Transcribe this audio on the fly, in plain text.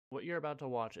What you're about to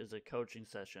watch is a coaching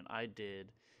session I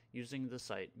did using the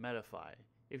site Metafy.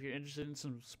 If you're interested in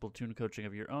some Splatoon coaching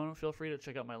of your own, feel free to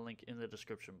check out my link in the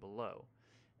description below.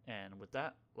 And with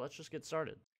that, let's just get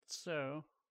started. So,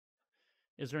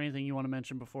 is there anything you want to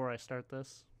mention before I start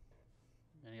this?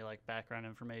 Any background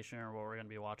information or what we're going to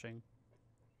be watching?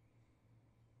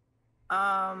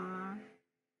 I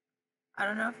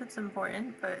don't know if it's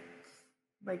important, but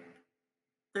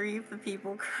 3 of the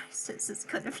people Crisis is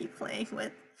gonna be playing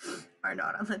with are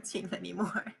not on the team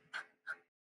anymore.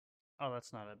 Oh,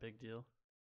 that's not a big deal.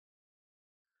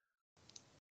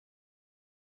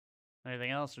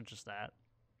 Anything else or just that?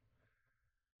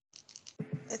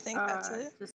 I think that's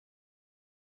it.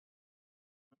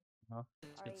 Well,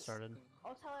 let's get started.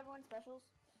 I'll tell everyone specials.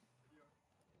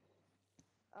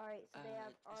 Alright, so they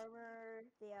have armor,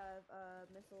 they have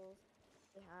missiles,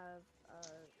 they have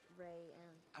ray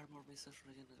and armor, missiles,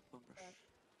 ray, and bomb rush.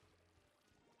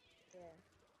 Yeah.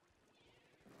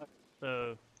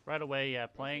 So right away, yeah,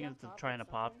 playing at trying to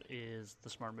pop is the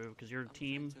smart move because your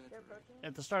team,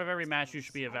 at the start of every match, you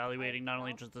should be evaluating not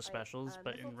only just the specials,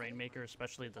 but in Rainmaker,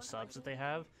 especially the subs that they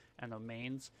have and the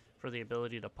mains for the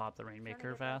ability to pop the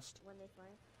Rainmaker fast.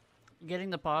 Getting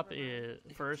the pop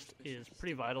first is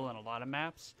pretty vital in a lot of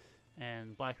maps,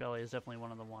 and Black Valley is definitely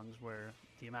one of the ones where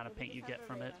the amount of paint you get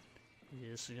from it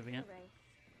is significant.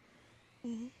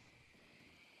 Mm-hmm.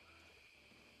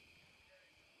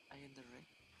 I end the ray.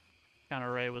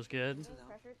 Counter ray was good. I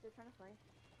take the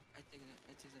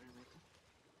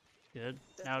Rainmaker. Good.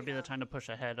 Now would be the time to push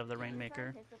ahead of the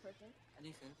Rainmaker. I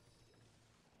need help.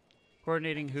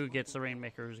 Coordinating who gets the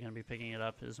Rainmaker, who's going to be picking it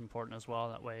up, is important as well.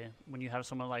 That way, when you have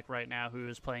someone like right now who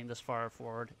is playing this far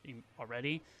forward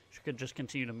already, she could just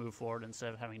continue to move forward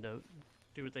instead of having to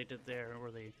do what they did there, where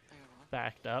they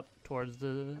backed up towards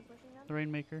the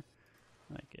Rainmaker.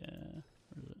 Where is it?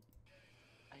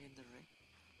 I end the ray.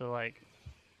 So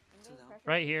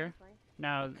right here.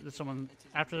 Now, someone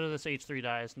after this H3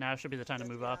 dies, now should be the time to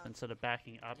move up instead of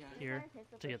backing up here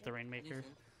to get the Rainmaker.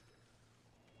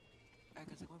 I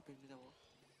can take one pin with the wall.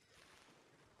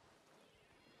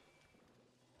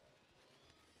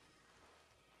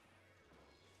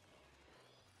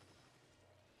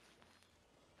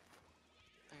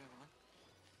 I got one.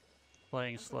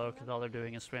 Playing slow because all they're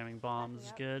doing is spamming bombs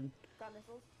is good. Got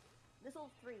missiles.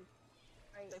 Missile 3.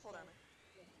 Right. They full armor.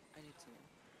 I need to.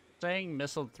 Saying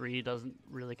missile 3 doesn't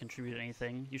really contribute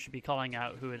anything. You should be calling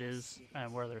out who it is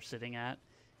and where they're sitting at.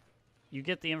 You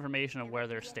get the information of where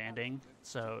they're standing,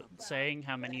 so saying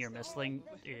how many you're missing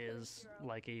is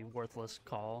like a worthless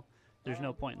call. There's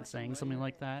no point in saying something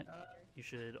like that. You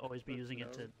should always be using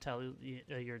it to tell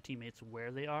your teammates where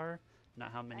they are,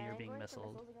 not how many are being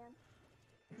missiled.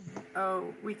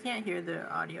 Oh, we can't hear the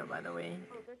audio, by the way.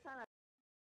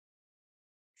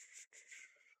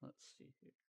 Let's see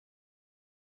here.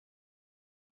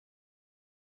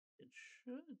 It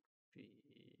should be.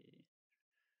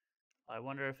 I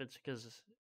wonder if it's because.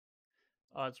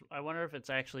 I wonder if it's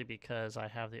actually because I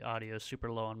have the audio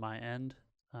super low on my end.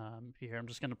 Here, I'm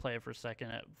just gonna play it for a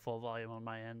second at full volume on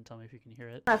my end. Tell me if you can hear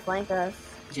it. Flank us.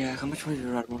 Yeah, how much was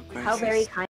your armor? How very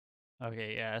kind.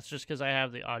 Okay, yeah, it's just because I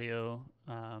have the audio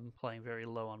playing very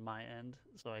low on my end,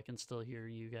 so I can still hear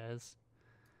you guys.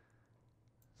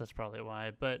 That's probably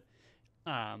why. But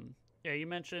yeah, you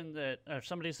mentioned that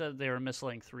somebody said they were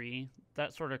missiling 3.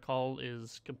 That sort of call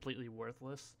is completely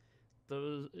worthless.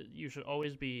 You should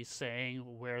always be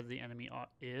saying where the enemy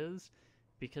is,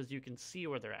 because you can see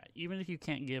where they're at. Even if you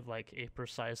can't give a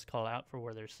precise call out for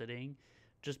where they're sitting,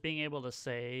 just being able to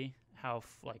say how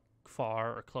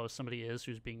far or close somebody is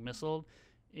who's being missiled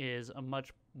is a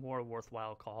much more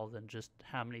worthwhile call than just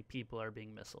how many people are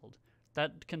being missiled.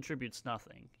 That contributes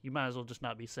nothing. You might as well just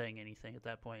not be saying anything at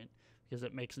that point, because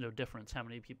it makes no difference how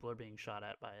many people are being shot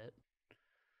at by it.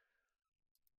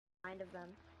 Kind of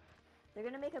them. They're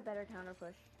gonna make a better counter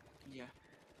push. Yeah.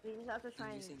 We just have to try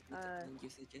and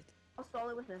I'll stall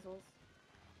it with missiles.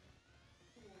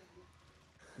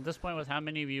 At this point, with how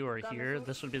many of you are here,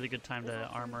 this would be the good time to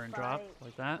armor and drop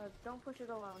like that. Don't push it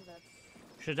alone, but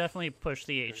should definitely push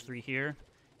the H3 here.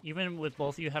 Even with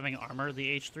both of you having armor,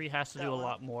 the H3 has to do a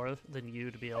lot more than you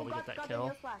to be able to get that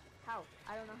kill. How?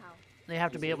 I don't know how. They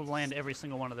have to be able to land every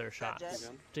single one of their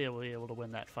shots to be able to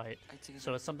win that fight.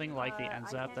 So it's something like the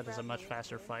NZAP that is a much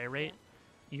faster fire rate.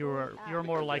 You're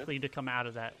more likely to come out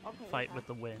of that fight with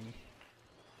the win.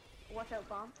 Watch out,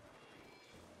 bomb.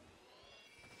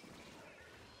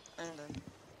 And then.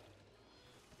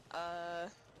 Oh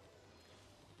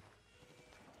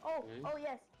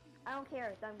yes. I don't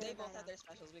care. They both have their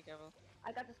specials. Be careful.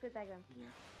 I got the squid bag then. Yeah.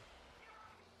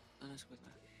 No, no squid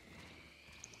bag.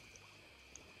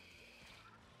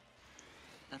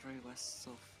 That really was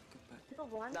so fucking bad.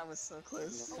 Missile one. That was so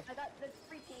close. Oh, I got the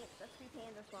free paint. That's free paint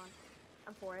in their spawn.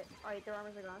 I'm for it. Alright, their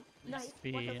armors are gone. Nice.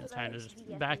 Be Watch out for time the to just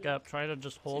DBS back unit. up. Try to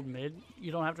just hold mid.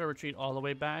 You don't have to retreat all the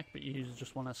way back, but you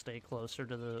just want to stay closer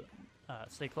to the,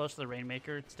 stay close to the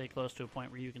Rainmaker. Stay close to a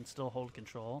point where you can still hold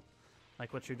control,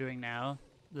 like what you're doing now.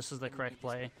 This is the correct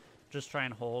play. Just try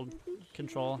and hold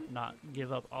control, not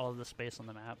give up all of the space on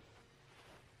the map.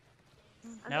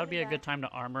 I'm Now would be a coming good back. time to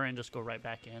armor and just go right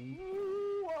back in.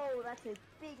 Whoa, that's a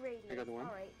big radius. I got one.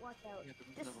 Alright, watch out. Yeah, but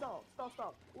Just no.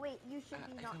 stall. Wait, you should I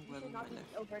be not. can You well should not my be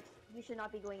left. over. You should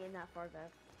not be going in that far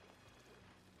back.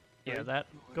 Yeah, Right. that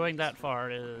No, going it's that fine. far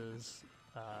is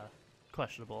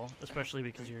questionable, especially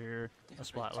because you're a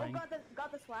splat Oh, lane.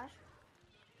 got the splash.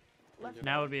 Left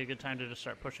Now would be a good time to just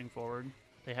start pushing forward.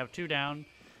 They have 2 down.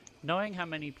 Knowing how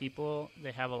many people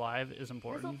they have alive is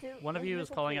important. two, One of there's you is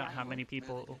missile calling two. out how many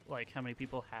people, how many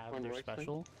people have On their right side.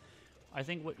 special. I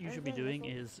think what you There's should be a doing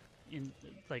missile. is,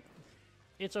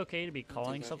 it's okay to be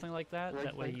calling that. something like that. Right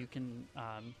That way side. you can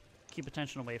keep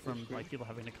attention away from like people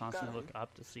having to constantly look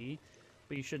up to see.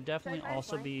 But you should definitely try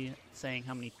also flank? be saying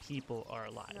how many people are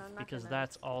alive, No, I'm not because gonna.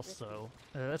 that's It's also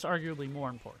that's arguably more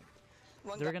important.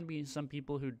 One There are guy. going to be some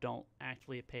people who don't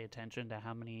actually pay attention to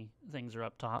how many things are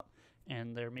up top,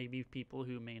 and there may be people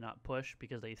who may not push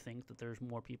because they think that there's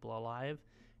more people alive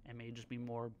and may just be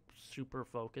more super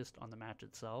focused on the match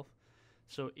itself.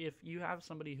 So if you have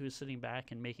somebody who's sitting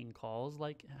back and making calls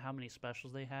like how many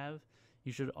specials they have,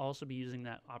 you should also be using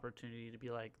that opportunity to be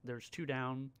like, there's 2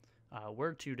 down,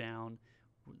 we're 2 down,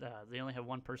 they only have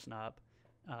 1 person up.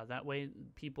 That way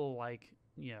people like,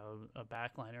 a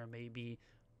backliner may be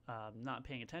not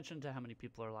paying attention to how many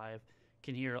people are alive,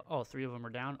 can hear, oh, 3 of them are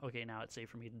down, okay, now it's safe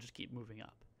for me to just keep moving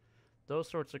up. Those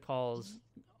sorts of calls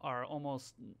are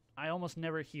I almost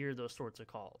never hear those sorts of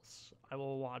calls. I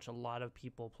will watch a lot of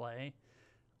people play,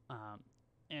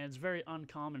 and it's very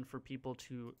uncommon for people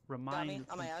to remind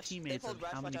on my edge. They teammates pulled of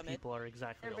rush, how watch many out mid. people are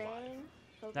exactly They're alive. bang.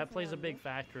 That Focusing plays a on big this.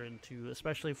 factor into,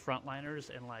 especially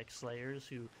frontliners and like slayers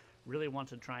who really want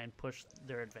to try and push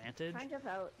their advantage. Try and jump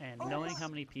out. And Oh, knowing yes! how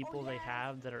many people they yes!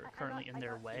 have that are currently in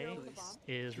their way zero with the bomb.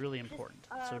 is really important.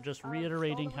 So Stall just them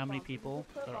reiterating with how many bombs. If people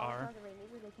you put there bombs are. on the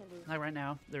Rainmaker, they can lose. Like right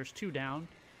now, there's 2 down.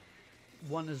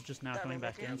 1 is just now That coming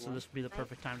back Rainmaker? in, so this would be the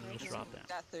perfect time to Nice. just drop down.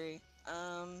 Got 3.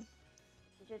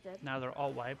 Dead. Now they're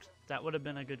all wiped. That would have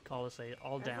been a good call to say,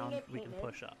 all I think down, it we can painted.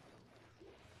 push up.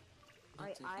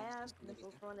 Alright, I have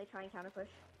missiles for when they try and counter push.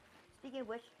 Speaking of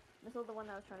which, missile the one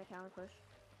that was trying to counter push.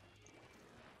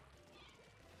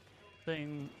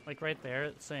 Thing, like right there,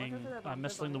 it's saying, for the bomb,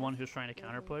 missing the one who's trying to Using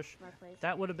counter push. my place.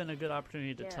 That would have been a good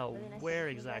opportunity to Yeah, tell really nice where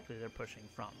to see that. exactly they're pushing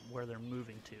from, where they're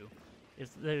moving to.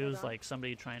 If there was on. like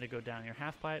somebody trying to go down your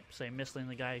half pipe, say missing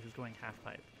the guy who's going half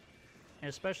pipe. And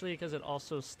especially because it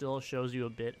also still shows you a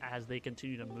bit as they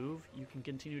continue to move, you can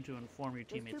continue to inform your There's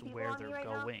 2 teammates people where on me they're right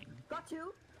now. going. Got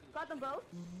 2. Got them both.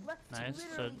 Let's Nice. So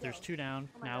literally there's go. 2 down.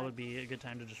 Oh my Now God. would be a good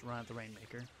time to just run at the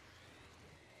Rainmaker.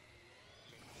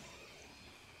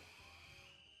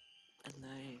 And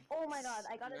I. Oh my god,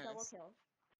 I got a Nice. double kill.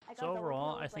 I got a So double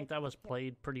overall, kill I with, think like, that was kill.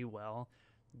 played pretty well.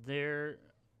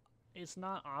 It's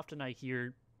not often I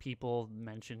hear people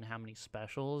mention how many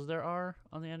specials there are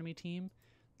on the enemy team.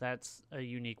 That's a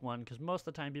unique one because most of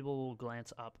the time people will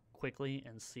glance up quickly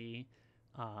and see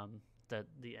that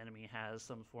the enemy has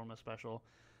some form of special.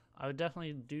 I would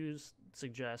definitely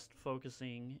suggest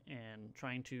focusing and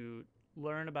trying to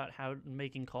learn about how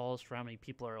making calls for how many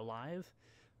people are alive,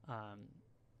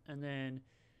 and then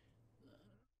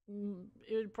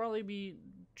it would probably be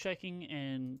checking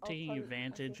and Oh, taking sorry,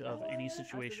 advantage I of any think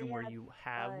situation we where had, you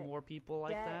have more people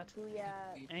like that.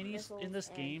 Booyah, In missiles this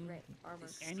and game, armor.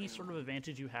 any sort of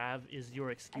advantage you have is your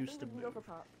I excuse think to we can go move. for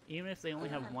pop. Even if they only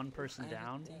have one person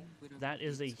down, that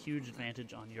is a huge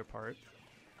advantage on your part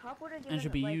Pop would have and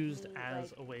should given, be like, used me, as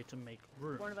like, a way to make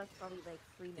one room. of us probably like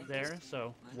 3 missiles. There,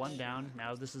 so 1 down.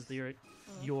 Now this is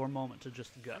your moment to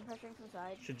just go. I'm pressuring from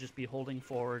side. Should just be holding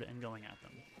forward and going at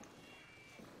them.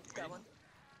 Got 1.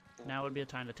 Now would be a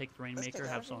time to take the Rainmaker,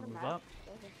 have someone move up.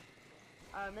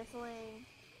 Missiling.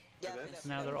 Yeah. Okay. So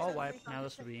now they're all wiped. Now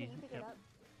this would be, yep.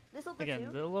 Missile for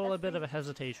Again, 2. a little That's bit of free. a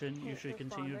hesitation. You Can't should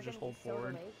respond. continue to They're just gonna hold be so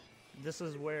forward. delayed. This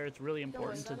is where it's really worry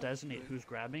important to about it. designate who's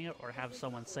grabbing it or have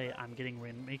someone say, I'm getting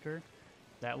Rainmaker.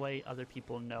 That way other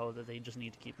people know that they just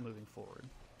need to keep moving forward.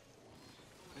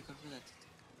 I got rid of that.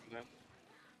 Yeah.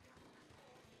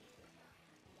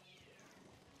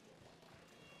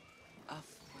 Ah,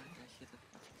 fuck, I hit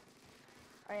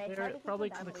it. Alright, I tried There, to keep probably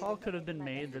them down, the but call they could have been didn't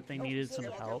made that they Oh, needed yeah, some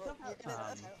yeah, help.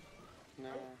 yeah.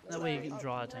 No. That way you can Oh,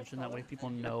 draw nice attention. That way call. people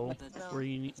know No. where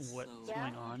you need, what's So- Yeah?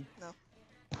 going on.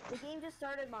 The game just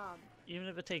started, Mom. even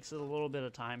if it takes a little bit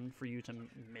of time for you to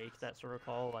make that sort of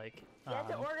call, like You have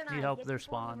to organize. need help get with their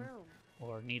people in spawn, the room.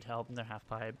 or need help in their half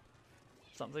pipe,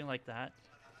 something like that.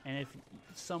 And if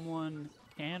someone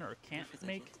can or can't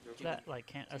make that, like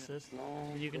can't assist,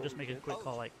 then you can just make a quick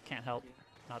call like can't help,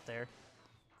 not there,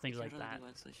 things like that.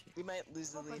 We might lose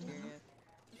the lead here. Yeah.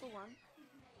 People won.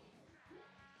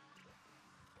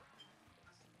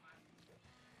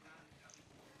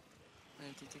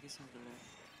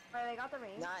 Alright, I got the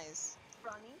range. Nice.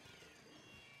 Ronnie.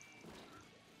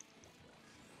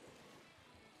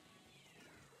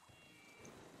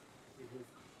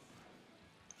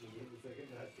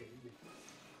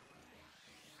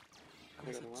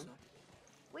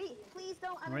 Wait, please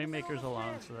don't. I'm in the middle Rainmaker's of a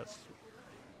alone, scrim. so that's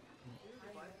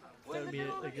We're that in would the be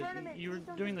middle of a a good. tournament. You were Please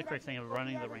don't doing the disconnect correct thing of me.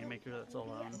 running the Yeah, Rainmaker that's yeah,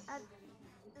 alone.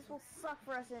 this will suck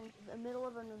for us in the middle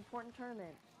of an important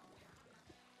tournament.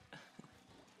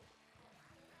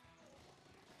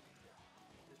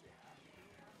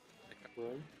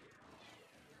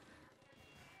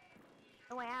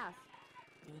 No, I asked.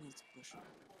 You need to push.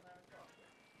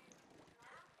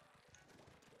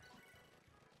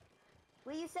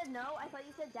 Well, you said no. I thought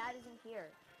you said Dad isn't here.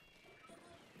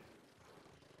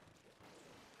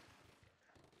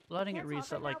 Letting it Can't talk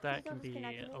reset right like now, that please can don't be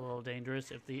disconnect me. a little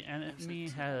dangerous. If the enemy sorry.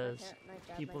 has My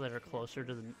dad people might that are disconnect closer me.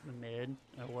 to the mid,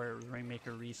 where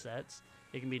Rainmaker resets,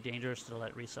 it can be dangerous to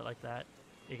let reset like that.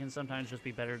 It can sometimes just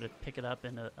be better to pick it up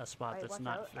in a spot Alright, that's watch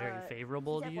not out. very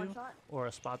favorable to Step one you, shot. or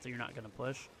a spot that you're not going to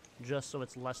push, just so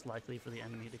it's less likely for the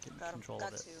enemy to Got him. control Got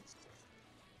of it. two.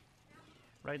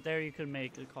 Right there, you could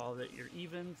make a call that you're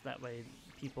evens. That way,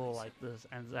 people like this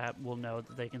and that will know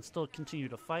that they can still continue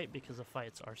to fight because the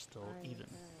fights are still even.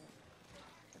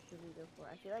 What should we go for?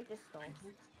 I feel like just stall.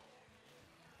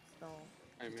 Stall.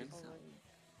 I mean,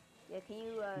 Yeah, can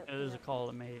you? There's a call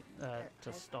to make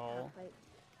to stall.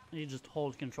 You just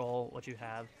hold control what you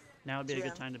have. Now would be a good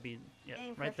Yeah. time to be Aim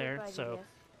right pressure there. by So GPS.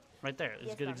 right there is a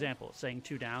Yes, good got me. example. Saying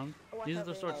 2 down. Oh, watch These are out,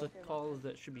 the baby. sorts Oh, of okay. calls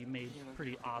that should be made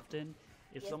pretty often.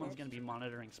 If Yes, someone's yes. going to be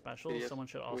monitoring specials, someone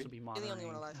should also be the only one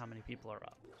monitoring alive. how many people are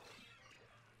up.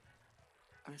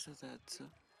 I saw that.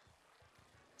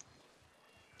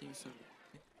 There's some.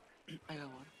 I got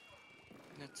one.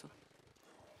 I got two.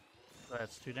 So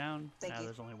that's 2 down. Thank Now you.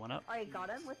 there's only 1 up. Alright, got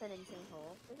him with an insane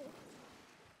hole.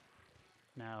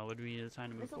 Now would be the time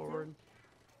to move Missile two. forward.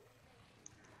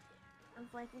 I'm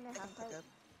flanking the I can half pick pipe. up.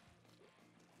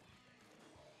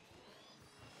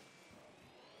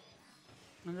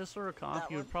 In this sort of comp,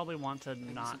 That you would one? probably want to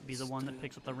not be the one that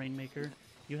picks up the Rainmaker.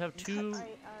 You have 2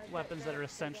 weapons that are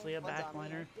essentially a One's on me.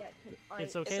 backliner. Yeah, It's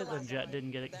It's okay the that the last jet one.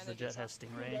 didn't get it because Then the it jet has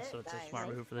gets Stingray, Nice. so it's a Nice. smart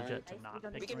move for the jet to Nice. not We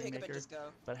pick We the can pick up and Rainmaker. just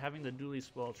go. But having the dually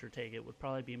squelcher take it would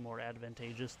probably be more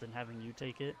advantageous than having you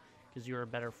take it, because you're a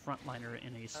better frontliner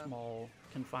in a small,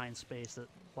 confined space that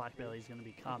Black Belly is going to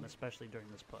become, especially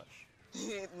during this push.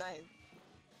 Nice.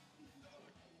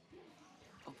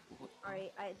 Oh, what?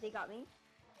 Alright, they got me.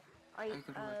 Alright,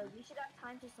 I got one. we should have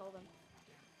time to stall them.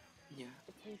 Yeah.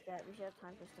 It's reset. We should have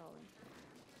time for stalling.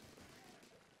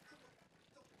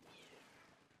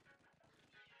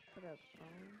 Put up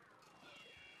bomb.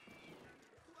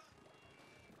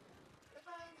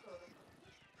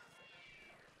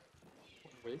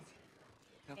 Wait,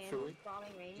 Got And Sorry?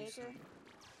 bombing Rainmaker.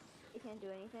 They can't do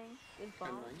anything. There's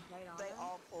bombs right on They them.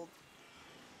 all pulled.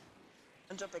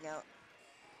 I'm jumping out.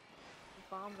 There's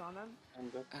bombs on them. I'm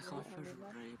dead. I can't Yeah.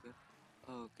 feel very good.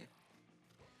 Oh, okay.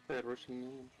 They're rushing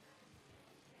me.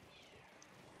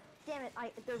 Damn it!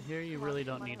 They're Here you come on, really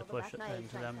come don't on, need to I'll go push it back. then Nice,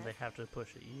 to nice, them, nice. they have to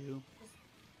push at you.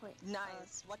 Wait,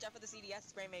 Nice. Watch out for the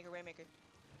CDS. Rainmaker, Rainmaker.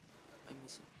 I'm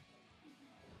missing.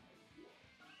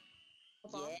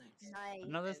 bomb. Yeah. Nice.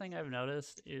 Another thing I've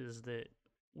noticed is that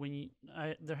when you,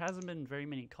 there hasn't been very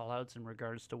many callouts in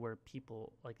regards to where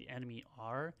people, like the enemy,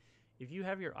 are. If you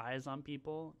have your eyes on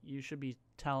people, you should be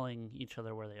telling each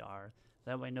other where they are.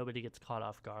 That way nobody gets caught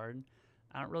off guard.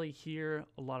 I don't really hear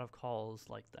a lot of calls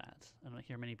like that. I don't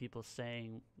hear many people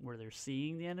saying where they're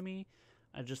seeing the enemy.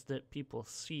 Just that people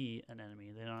see an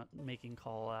enemy. They're not making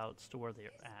call outs to where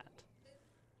they're at.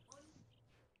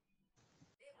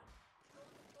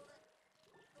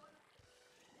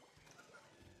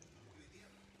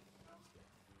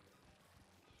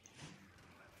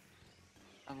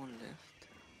 I'm on left.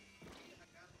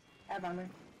 Air bomber.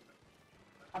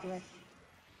 Copy that.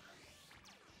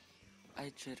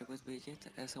 I tried to request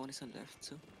BJ. Someone is on left,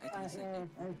 so I think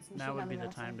it's like. Now would be the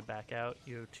time to back out.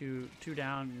 You have two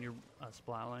down and you're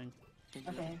splatling. Can you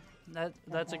Okay.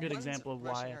 That's a good One's example of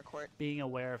rushing why our court. being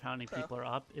aware of how many Pro. people are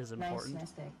up is Nice, important.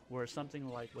 nice take. Where something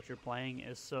like what you're playing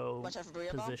is so Watch out for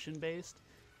Booyah Bomb. position based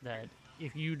that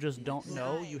if you just don't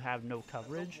know, you have no That's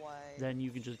coverage, why. then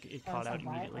you can just get caught out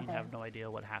immediately and have no idea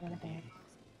what happened to you.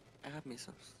 I have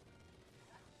missiles.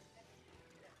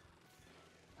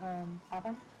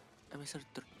 Papa? A missile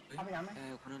 3. Copy armor.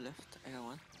 One left. I got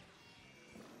one.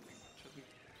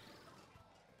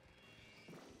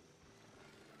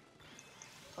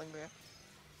 Pulling rear.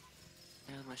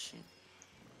 I got machine.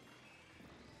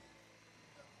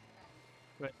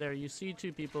 Right there, you see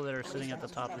two people that are sitting at the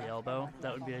top of the elbow.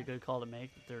 That would be a good call to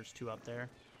make. There's two up there.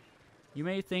 You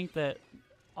may think that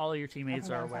all of your teammates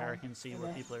are aware and can see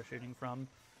where people are shooting from,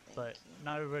 but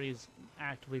not everybody's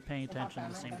actively paying attention in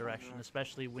the same direction,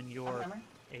 especially when you're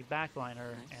a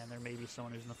backliner and there may be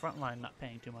someone who's in the front line not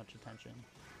paying too much attention.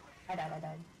 I died.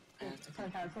 I have to Two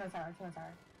on tower.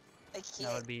 I can't.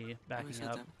 That would be backing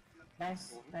up.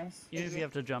 Nice. Even if you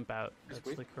have to jump out, that's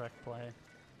the correct play.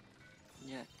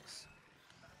 Yes.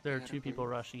 There are two people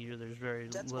rushing you. There's very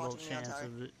Jet's little watching me on chance tower.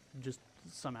 of it just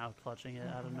somehow clutching it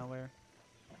out of nowhere.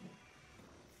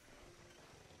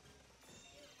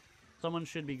 Someone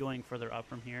should be going further up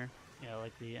from here. Yeah,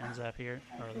 like the NZAP here,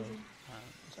 or the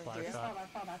splatter here? shot.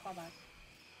 Fall back.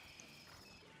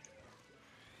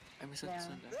 I missed Yeah. this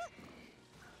one there.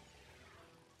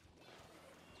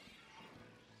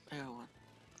 I got one.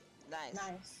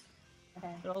 Nice.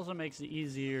 Okay. It also makes it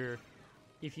easier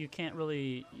if you can't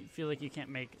really you feel like you can't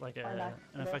make like an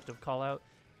effective call out.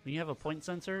 When you have a point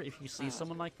sensor, if you see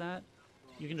someone like that,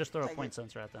 you can just throw a point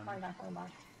sensor at them. Fall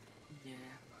back. Yeah.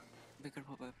 Bigger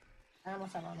pop-up. I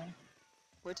almost have armor.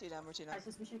 We're two down. Alright,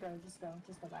 we should go. Just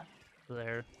go back.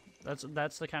 There.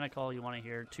 That's the kind of call you want to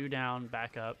hear. 2 down,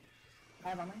 back up. I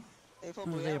have armor. They pull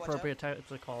Those are Booyah, the watch out. appropriate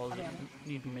types of calls Okay.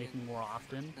 you need to be making more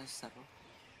often. That's 7.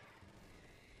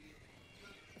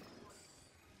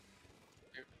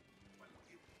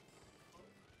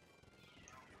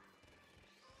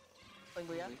 Pulling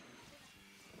Booyah.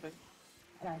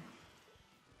 I died.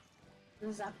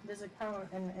 There's a crow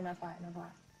in a flat.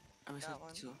 I missed Got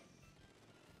one. 2.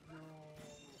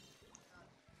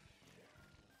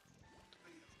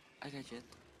 I got jet.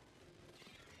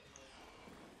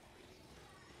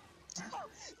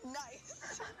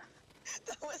 Nice.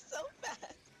 That was so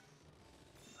fast.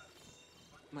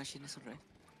 Machine is alright.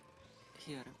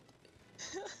 Here.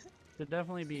 Should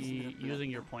definitely be using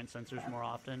your point sensors more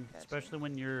often, especially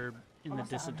when you're in the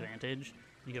disadvantage.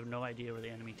 You have no idea where the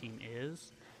enemy team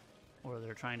is, or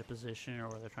they're trying to position, or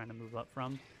where they're trying to move up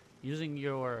from. Using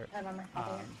your I have armor.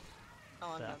 Oh,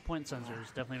 I'm done. point sensors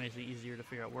definitely makes it easier to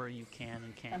figure out where you can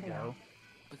and can't go.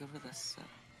 Because of this.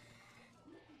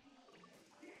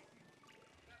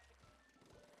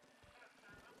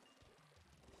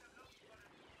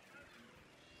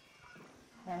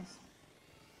 Nice.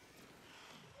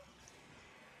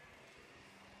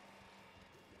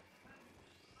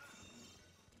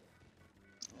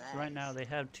 So right now they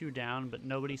have 2 down, but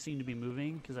nobody seemed to be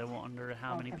moving because I wonder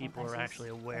how many people are actually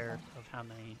aware of how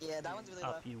many Yeah, that one's really low.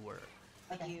 up you were.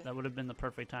 Thank Okay. you. That would have been the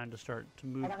perfect time to start to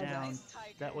move down. Nice,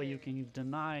 Tiger. That way you can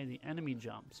deny the enemy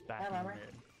jumps back in the However-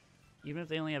 mid. Even if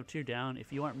they only have 2 down,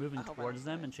 if you aren't moving I hope I towards was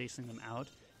them there. and chasing them out,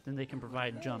 then they can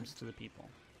provide jumps to the people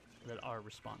that are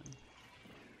responding.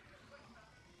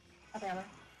 Okay, armor.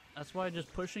 That's why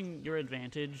just pushing your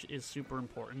advantage is super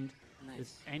important. Is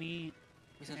Nice. any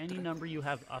Missile any 3. number you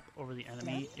have up over the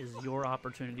enemy is your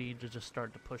opportunity to just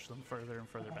start to push them further and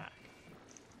further back.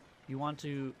 You want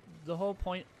to. The whole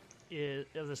point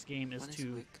of this game is One is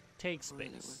to weak. take Really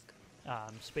space.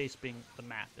 weak. Space being the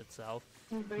map itself.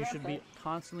 You should be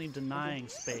constantly denying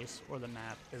space or the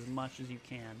map as much as you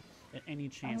can at any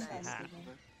chance you Nice. have.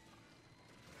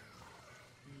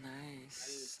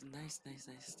 Nice.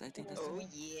 I think that's Oh the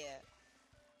yeah.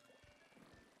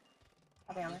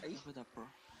 Okay, armor. Are you? for that pro.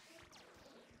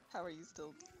 How are you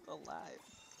still alive?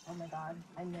 Oh my god,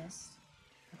 I missed.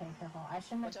 Okay, careful. I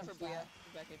shouldn't Watch have out for pushed Booyah.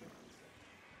 that. Back here.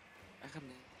 I have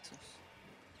nexus.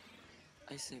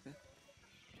 I save it.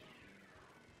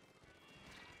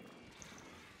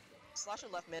 Slasher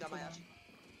left mid on my edge.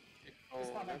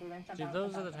 Just fall back, Ruben. Jump See, out,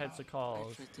 those jump are out, the jump types out. of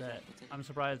calls that I'm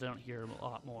surprised I don't hear a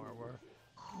lot more, where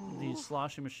the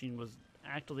sloshing machine was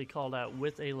actively called out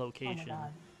with a Oh my location.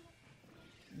 god.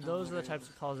 Those are the types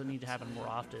of calls that need to happen more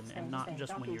often, Stay, and not stay.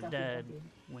 just Don't when feed, you're don't feed, dead, don't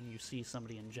feed. when you see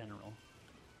somebody in general.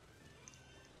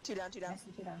 2 down. Nice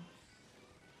to see that.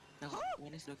 No,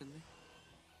 one is looking at me.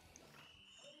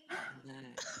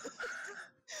 Nice.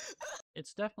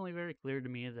 It's definitely very clear to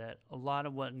me that a lot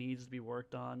of what needs to be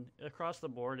worked on across the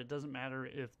board, it doesn't matter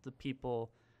if the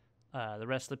people, the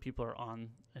rest of the people are on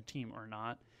a team or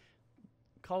not.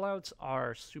 Callouts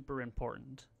are super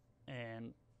important,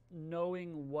 and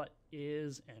knowing what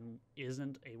is and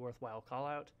isn't a worthwhile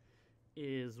callout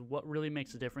is what really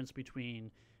makes a difference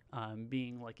between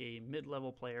being like a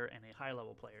mid-level player and a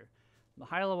high-level player. The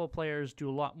high-level players do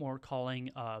a lot more calling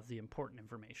of the important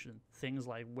information, things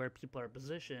like where people are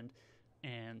positioned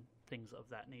and things of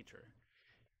that nature.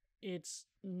 It's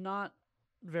not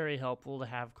very helpful to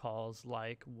have calls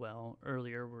like, well,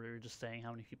 earlier we were just saying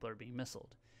how many people are being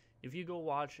missiled. If you go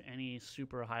watch any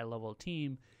super high-level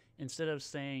team, instead of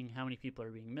saying how many people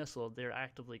are being missiled, they're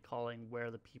actively calling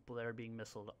where the people that are being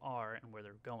missiled are and where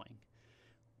they're going.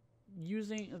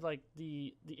 Using like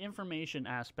the information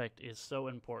aspect is so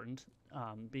important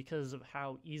because of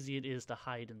how easy it is to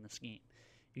hide in this game.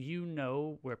 If you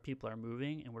know where people are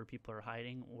moving and where people are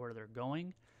hiding, where they're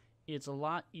going, it's a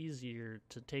lot easier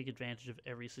to take advantage of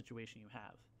every situation you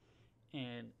have.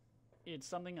 And it's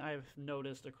something I've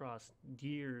noticed across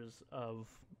years of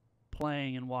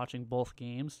playing and watching both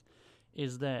games,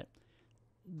 is that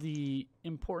the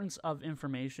importance of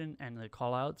information and the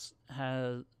callouts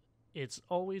it's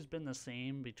always been the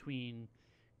same between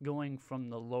going from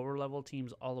the lower level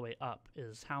teams all the way up,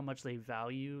 is how much they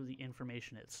value the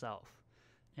information itself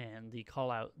and the call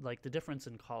out, like the difference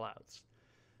in call outs.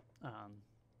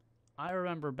 I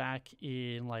remember back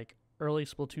in like early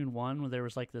Splatoon 1 when there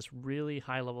was like this really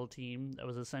high level team that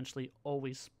was essentially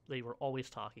they were always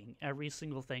talking. Every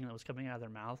single thing that was coming out of their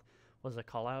mouth was a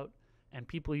call out, and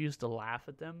people used to laugh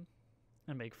at them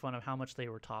and make fun of how much they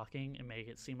were talking and make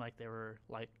it seem like they were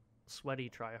like sweaty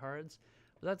tryhards.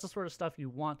 But that's the sort of stuff you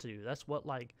want to do. That's what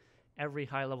like every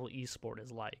high level esport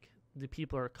is like. The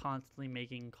people are constantly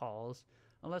making calls,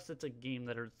 unless it's a game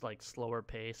that is like slower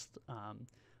paced.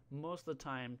 Most of the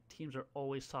time, teams are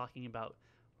always talking about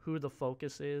who the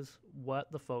focus is, what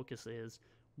the focus is,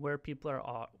 where people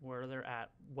are, where they're at,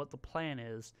 what the plan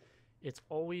is. It's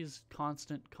always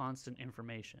constant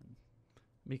information,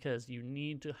 because you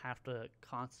need to have to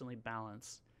constantly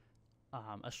balance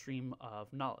a stream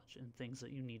of knowledge and things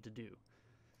that you need to do.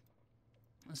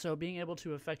 So being able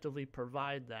to effectively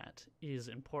provide that is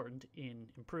important in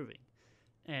improving.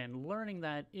 And learning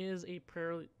that is a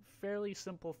fairly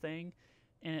simple thing,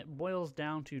 and it boils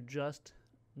down to just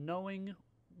knowing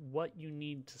what you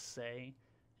need to say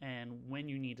and when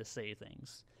you need to say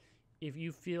things. If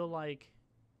you feel like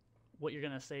what you're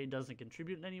going to say doesn't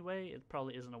contribute in any way, it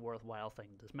probably isn't a worthwhile thing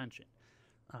to mention.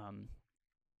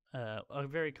 A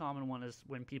very common one is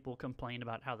when people complain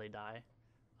about how they die.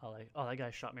 Like, oh, that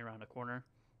guy shot me around a corner.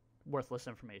 Worthless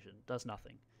information. Does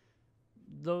nothing.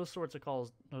 Those sorts of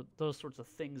calls, those sorts of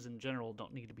things in general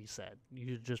don't need to be said.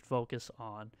 You just focus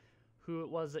on who it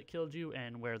was that killed you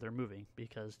and where they're moving,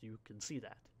 because you can see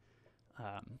that.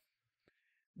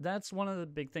 That's one of the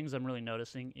big things I'm really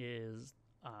noticing is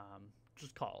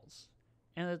just calls.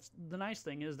 And the nice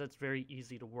thing is that's very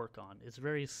easy to work on. It's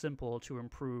very simple to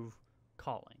improve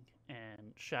calling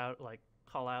and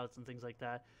call outs and things like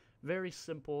that. Very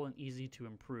simple and easy to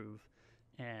improve.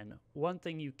 And one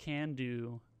thing you can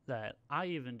do that I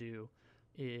even do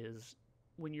is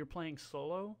when you're playing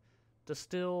solo, to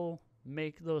still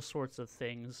make those sorts of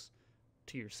things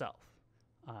to yourself,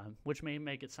 which may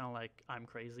make it sound like I'm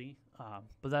crazy,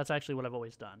 but that's actually what I've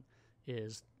always done,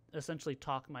 is essentially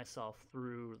talk myself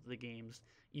through the games,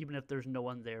 even if there's no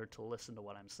one there to listen to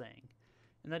what I'm saying.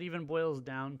 And that even boils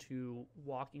down to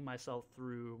walking myself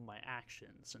through my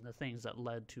actions and the things that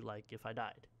led to, like, if I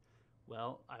died.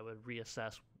 Well, I would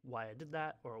reassess why I did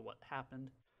that or what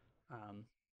happened.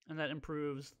 And that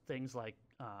improves things like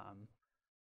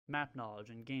map knowledge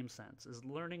and game sense, is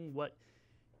learning what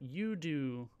you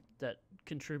do that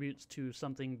contributes to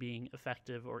something being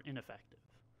effective or ineffective.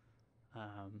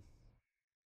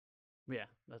 Yeah,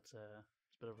 that's a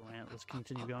bit of a rant. Let's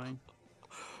continue going.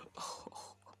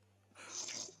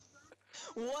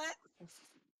 What?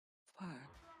 Fuck.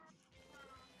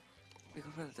 We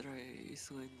could rather try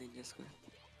Isu in Ninja Squad.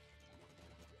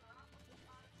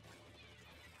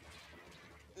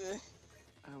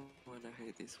 I wanna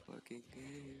hate this fucking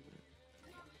game.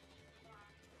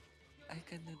 I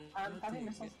can do Having nothing.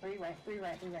 missiles, three right.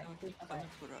 Come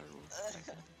for arrows.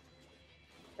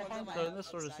 So in this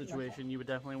sort of situation, you would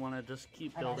definitely want to just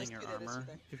keep building your armor.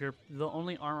 If you're the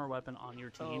only armor weapon on your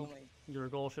team, your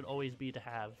goal should always be to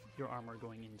have your armor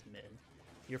going into mid.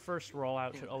 Your first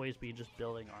rollout should always be just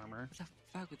building armor. What the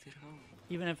fuck with it home?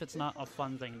 Even if it's not a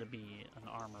fun thing to be an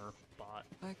armor bot.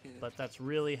 Fuck it. But that's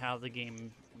really how the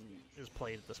game is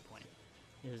played at this point.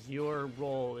 Is your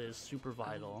role is super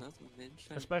vital.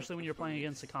 Especially when you're playing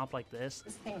against a comp like this,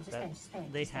 that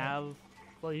they have,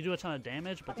 well, you do a ton of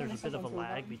damage, but there's a bit of a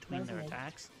lag between their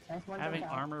attacks. Having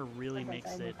armor really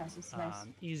makes it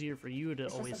easier for you to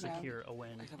always secure a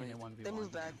win in a 1v1. They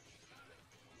move back.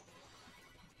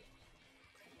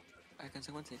 I can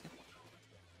say 1 second.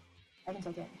 I can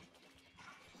take it.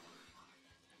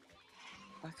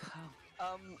 Like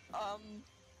how?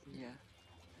 Yeah.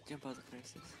 Jump out the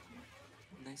crisis.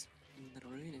 Nice,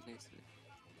 really nicely.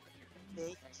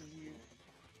 Thank you.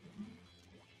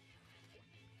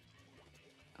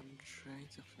 I'm trying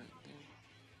to find them.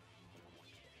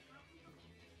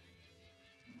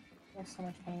 There's so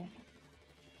much pain.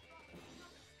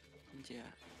 Yeah,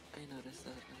 I noticed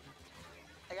that.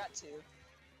 I got 2.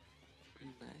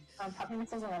 Nice. Popping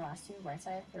missiles on the last 2, right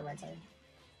side or right side?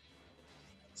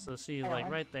 So see, I got like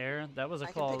one. right there, that was a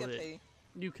I call can pick up that P.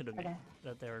 you could have made. Okay.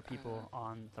 That there are people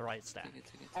on the right stack. Take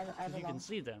it. I have Because a you can long.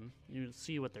 see them, you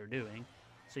see what they're doing,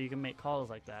 so you can make calls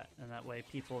like that, and that way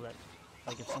people that,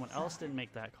 like if someone else didn't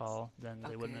make that call, then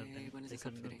they wouldn't have Okay, been, when is they this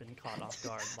couldn't have updating? been caught off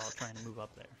guard while trying to move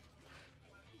up there.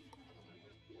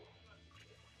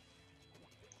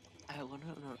 I want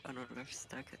another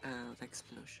stack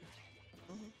explosion.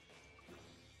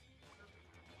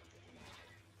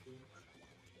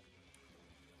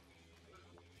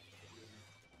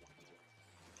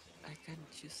 I can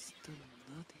just do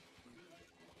nothing.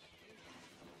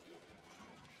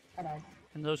 I died.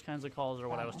 And those kinds of calls are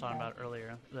what I was talking about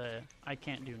earlier. The I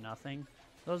can't do nothing.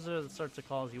 Those are the sorts of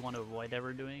calls you want to avoid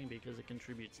ever doing because it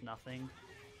contributes nothing.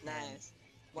 Nice.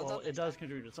 What's Well, up it next does time?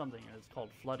 contribute to something, and it's called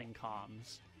flooding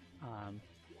comms.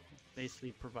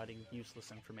 Basically providing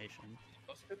useless information.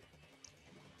 Basket.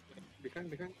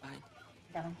 Behind. Bye.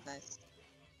 Got him. Nice.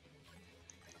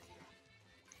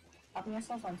 Popping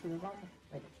missiles on 2 of them.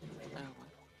 Wait, One.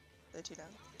 They're 2 down.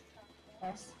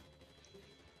 Nice.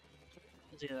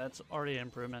 Yeah, that's already an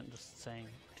improvement, just saying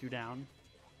 2 down.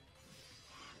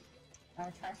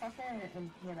 Try software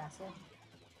in your basket.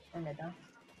 Or mid down.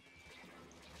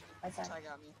 Right side. So I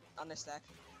got me on this stack.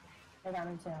 They got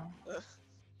me too. Ugh.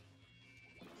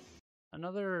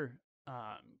 Another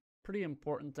pretty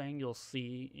important thing you'll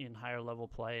see in higher level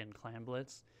play in Clan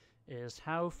Blitz is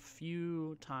how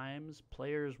few times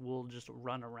players will just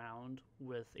run around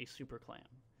with a super clan.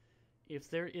 If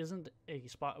there isn't a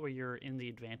spot where you're in the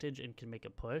advantage and can make a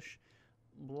push,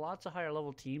 lots of higher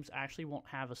level teams actually won't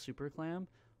have a super clan,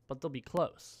 but they'll be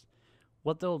close.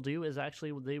 What they'll do is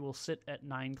actually they will sit at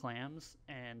 9 clams,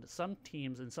 and some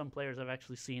teams and some players I've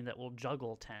actually seen that will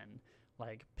juggle 10.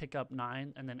 Like pick up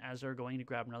 9, and then as they're going to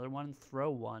grab another one,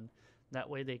 throw 1. That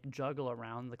way they juggle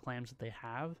around the clams that they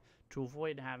have to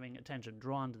avoid having attention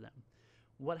drawn to them.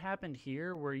 What happened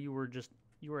here where you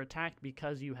were attacked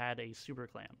because you had a super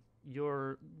clam?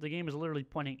 The game is literally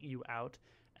pointing you out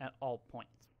at all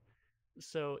points.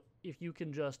 So if you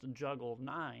can just juggle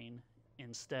 9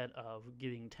 instead of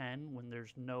giving 10 when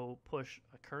there's no push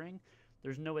occurring,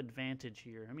 there's no advantage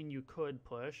here. I mean, you could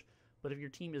push, but if your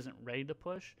team isn't ready to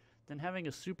push, then having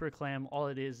a super clam, all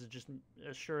it is just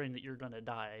assuring that you're going to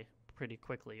die pretty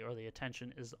quickly, or the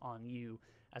attention is on you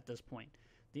at this point.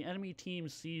 The enemy team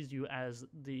sees you as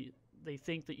they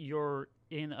think that you're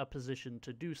in a position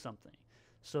to do something,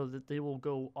 so that they will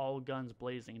go all guns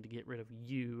blazing to get rid of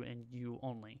you and you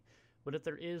only. But if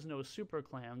there is no super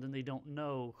clan, then they don't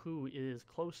know who is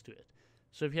close to it.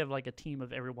 So if you have like a team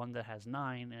of everyone that has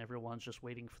 9 and everyone's just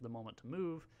waiting for the moment to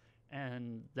move,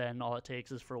 and then all it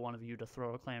takes is for one of you to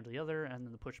throw a clan to the other, and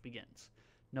then the push begins.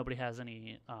 Nobody has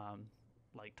any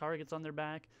like targets on their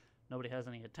back. Nobody has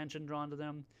any attention drawn to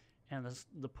them, and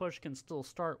the push can still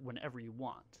start whenever you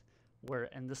want. Where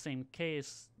in the same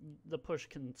case, the push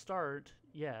can start,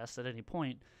 yes, at any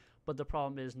point, but the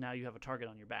problem is now you have a target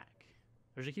on your back.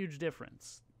 There's a huge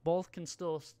difference. Both can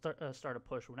still start a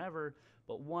push whenever,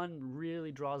 but one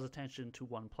really draws attention to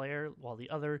one player while the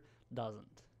other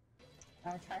doesn't.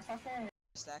 Try software.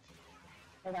 Stack.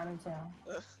 They got me too.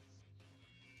 Ugh.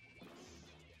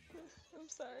 I'm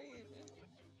sorry.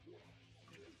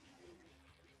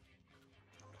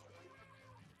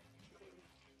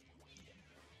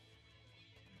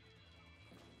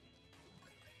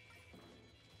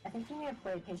 I think you need to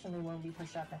play patiently when we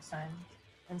push up next time.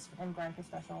 And grind for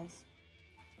specials.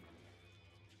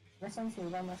 This one's here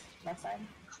on this left side.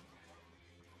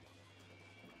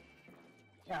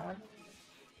 That one.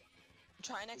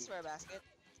 Try next to our basket.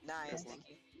 Nice, Okay. thank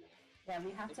you. Yeah,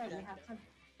 we have to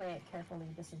play it carefully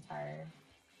this entire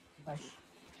push.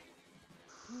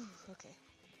 Okay.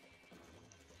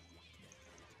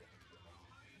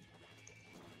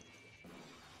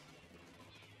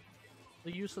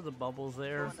 The use of the bubbles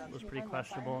there was pretty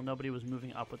questionable. Nobody was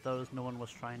moving up with those. No one was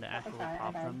trying to actively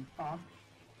pop them. Bob.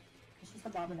 It's just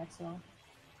the Bob next to him.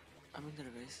 I'm in the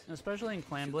base. Especially in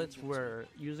Clan Blitz, where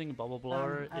using a bubble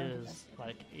blower I don't is think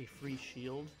like a free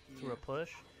shield through a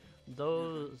push.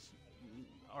 Those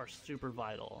are super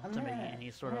vital I'm to making gonna-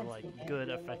 any sort I'm of gonna like take it. good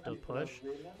effective push,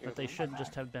 but they shouldn't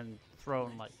just have been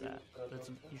thrown like that.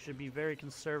 You should be very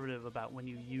conservative about when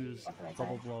you use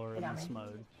bubble blower in this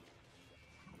mode.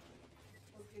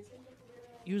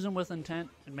 Use them with intent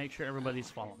and make sure everybody's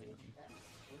following them.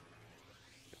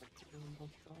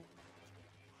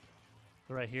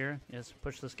 So right here is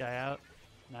push this guy out.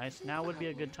 Nice. Now would be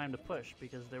a good time to push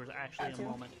because there was actually a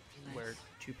moment where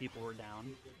 2 people were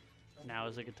down. Now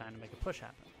is a good time to make a push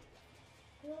happen.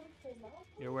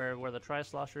 You're aware of where the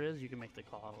tri-slosher is. You can make the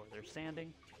call where they're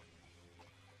standing.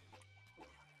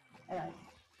 I got it.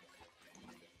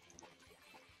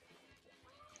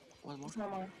 One more. No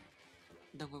more.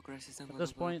 Don't go crisis. Don't go. At this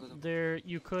don't go, point, don't go, don't there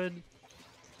you could,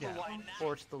 yeah,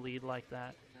 force the lead like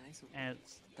that, go. Nice. and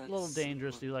it's a little That's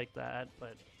dangerous to good. do like that,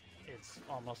 but it's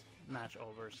almost match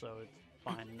over, so it's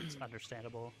fine. It's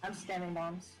understandable. I'm spamming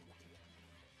bombs.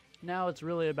 Now it's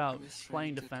really about I'm just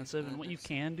playing trying to defensive, and what you others.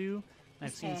 can do, and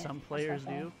I've seen Just some stand. players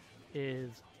That's do,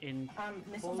 is in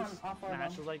Missiles on close all 4 of them.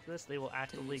 matches like this, they will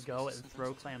actively Yes, go yes, and yes, throw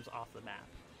yes. clams off the map.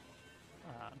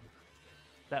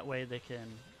 That way they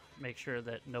can make sure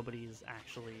that nobody's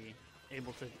actually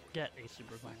able to get a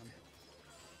super clam.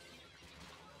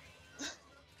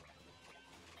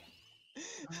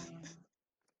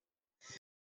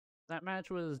 That match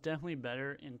was definitely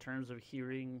better in terms of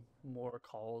hearing more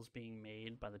calls being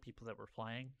made by the people that were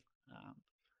playing,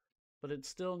 but it's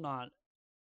still not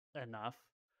enough.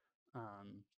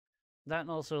 That and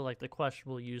also like the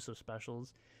questionable use of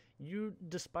specials.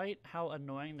 Despite how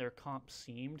annoying their comp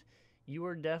seemed, you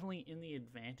were definitely in the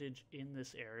advantage in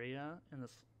this area in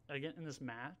this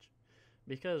match,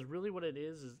 because really what it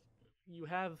is you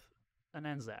have an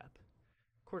end zap.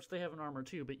 Of course, they have an armor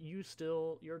too, but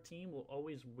your team will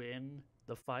always win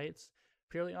the fights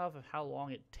purely off of how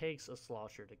long it takes a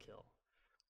slosher to kill.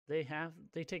 They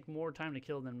take more time to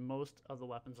kill than most of the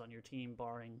weapons on your team,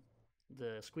 barring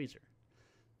the squeezer.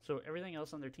 So everything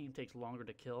else on their team takes longer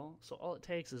to kill. So all it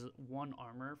takes is 1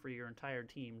 armor for your entire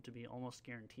team to be almost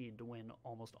guaranteed to win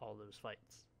almost all those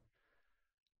fights.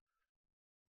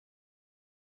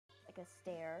 Like a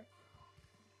stare.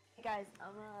 Hey guys,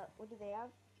 what do they have?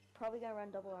 Probably gonna run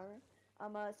double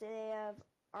armor. So they have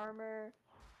armor,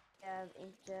 they have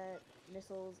inkjet,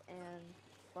 missiles, and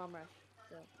bomb rush.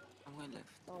 So I'm going left.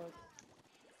 solid.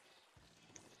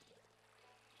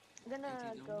 I'm gonna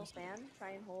Okay, go almost. fan,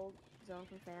 try and hold zone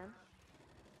from fan.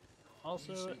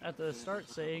 Also, at the start,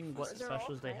 saying what They're all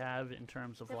specials they okay. have in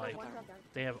terms of Except for like one drop down.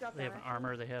 they have Drop they have down,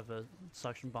 armor, they have a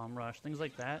suction bomb rush, things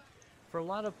like that. For a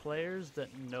lot of players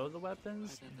that know the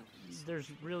weapons, I don't know.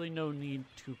 there's really no need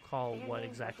to call You're what getting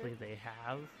exactly pressure. they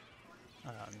have.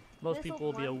 Most Missile people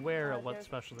will be one, aware of what there's-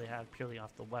 special they have purely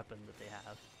off the weapon that they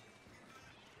have.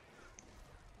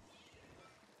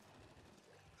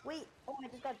 Wait! Oh,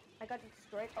 I got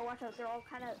destroyed. Oh, watch out!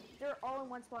 They're all in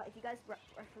one spot. If you guys rush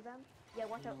for them, yeah,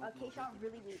 watch out. K-shot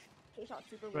really weak. K-shot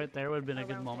super weak. Right there would have been a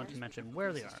good Around moment fan. to mention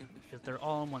where they are. If they're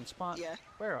all in one spot, Yeah.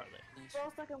 where are they? Nice. They're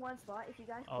all stuck in one spot. If you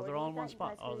guys. Oh, they're all in coordinate one that, you spot.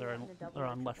 guys Oh, can they're run a double they're or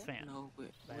on left triple. fan. No,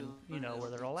 Then we'll you know where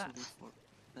they're all at.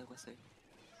 That was it.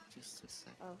 Just a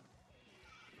sec. Oh.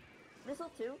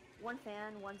 Missile 2, 1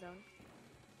 fan, 1 zone.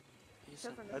 You So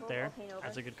said from Right missile, there, okay, Nova.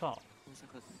 that's a good call. 1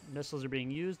 second. Missiles are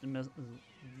being used, and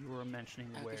you were mentioning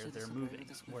I where guess it they're is moving, okay,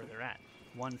 that's where good. they're at.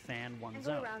 1 fan, 1 And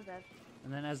go zone. around Zev.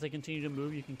 And then as they continue to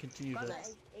move, you can continue Run to, that.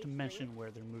 to mention where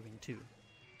they're moving to.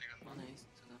 Oh, nice.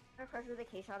 So now, I'm gonna pressure the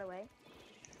K-shot away.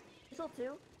 Missile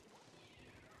 2,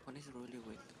 one is really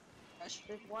weak. Rush.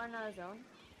 there's 1 zone.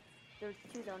 There's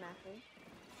 2 zone actually.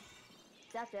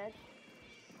 Zap dead.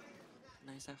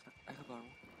 Nice. I have armor.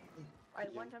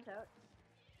 Alright, 1 jumped out.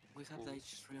 We have the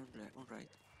H3 on right.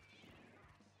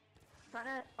 Trying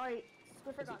to. Alright,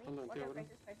 Squiffer got me. Hold on, Watch okay, out, hold on.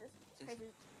 crisis. Yes.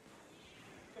 Crisis.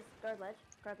 Yes, guard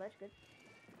ledge, good.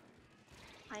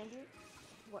 Behind you.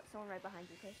 What? Someone right behind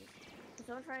you, crisis. Is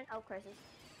someone trying to help crisis?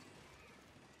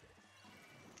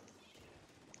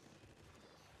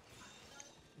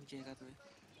 Jay got me.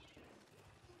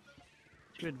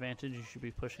 To your advantage, you should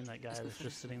be pushing that guy Let's go that's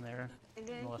finish just sitting there I'm on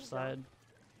gonna the left keep going. side.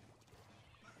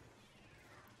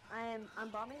 I'm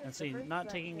bombing the And see, Squiffers not so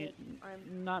that taking they- it,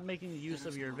 I'm not making use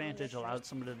of your Yes, advantage yes, allowed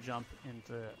somebody to jump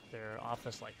into their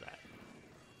office like that.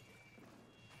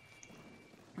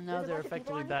 And now There's a they're bunch of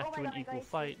people effectively on you. back Oh to my an God, equal guys,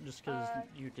 fight just because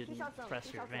you didn't shot zone, press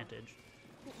he your shot zone. advantage.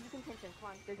 You can pinch them. Come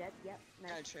on, they're dead. Yep.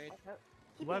 Nice. Gotta trade. Watch out.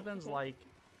 Keep it, Weapons keep it. like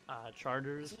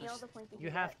chargers, Give me all the points that you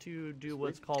got. have to do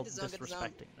what's called Good zone, good zone.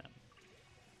 disrespecting them.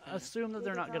 Assume that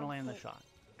they're not going to land the Okay. shot.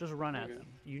 Just run at Okay. them.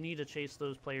 You need to chase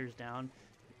those players down.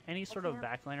 Any sort of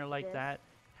can't backliner like this. that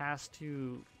has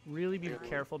to really be Okay.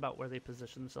 careful about where they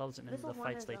position themselves and into the Missile one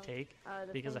fights is they zone. take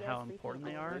The because of thing how does, we important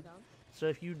can they only are. zone. So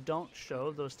if you don't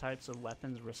show those types of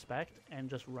weapons respect and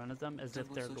just run at them as if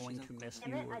they're going to miss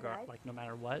you, Damn it, I died. like no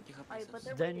matter what, You have Alright, but misses.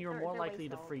 they're then way- you're they're- more they're way likely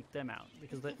to stalled. freak them out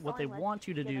because Just keep what they stalling, want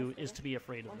you to get do us is there. to be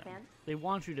afraid of One them. fan. They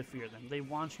want you to fear them. They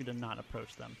want you to not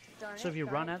approach them. Darn So it, if you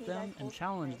darn run it, at can you guys them and hold-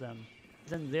 challenge okay. them,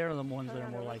 then they're the ones No, that no, are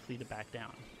no, more let's- likely to back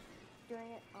down.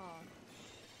 Doing it. Oh.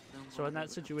 No So more in that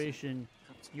captain. situation,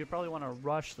 Captain. you'd probably want to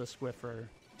rush the Swiffer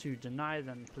to deny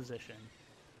them position.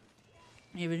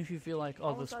 Even if you feel like, oh,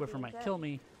 the Almost got Swiffer the might inset. kill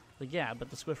me, like, yeah, but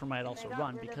the Swiffer might And also they got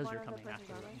run rid of because one you're of the coming person's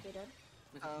after armor. them. They did.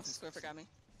 Wait, Oh, this- Swiffer got me.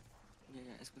 Yeah,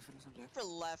 yeah, Squiffer is on there. For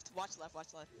left. Watch left,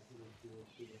 watch left.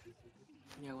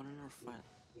 Yeah, one on our front.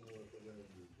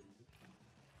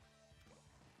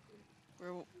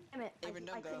 We're Damn it! Avery,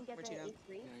 don't I go. couldn't get We're the too young. H3.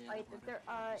 Yeah, yeah, Alright, whatever. there.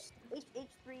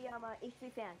 H3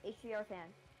 H3 fan, H3R fan.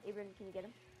 Abram, can you get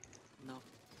him? No.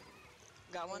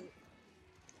 got one.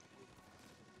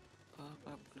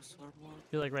 Plus armor.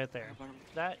 Feel like right there. I have armor.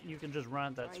 That you can just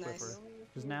run at that Alright, nice. Swiffer.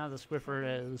 Because now the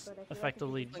Swiffer is But I feel like if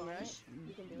effectively, you can Fling do it, rush?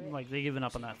 you can do it. like, they've given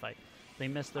up on that fight. They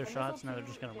missed their Missile shots, now they're two,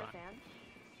 just gonna their run. Fan.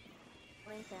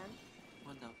 Flame fan.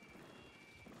 One down.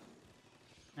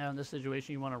 Now in this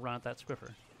situation, you want to run at that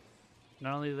Swiffer.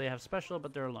 Not only do they have special,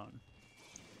 but they're alone.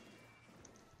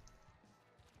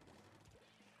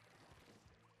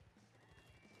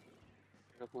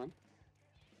 I got one.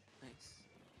 Nice.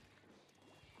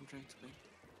 I'm trying to play.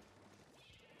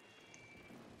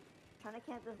 Trying to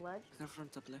camp this ledge. I got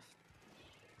front top left.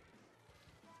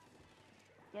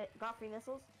 Got free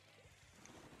missiles.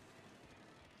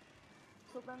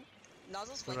 Missile them.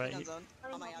 Nozzle's Right, flanking on you- zone.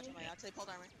 Oh, On my you- yacht, on my yacht. They pulled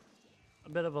armor. A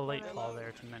bit of a late Alright. call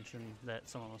there to mention that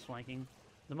someone was flanking.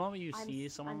 The moment you I'm see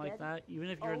s- someone I'm like dead. that, even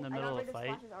if you're in the I middle got of rid a fight,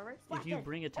 Splash's armor. if Splash you dead.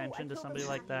 bring Oh, I attention to killed the somebody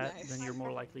like Splash. that, Nice. then you're more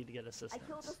 5 likely to get I killed the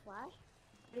assistance. Splash,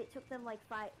 but it took them like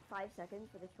five seconds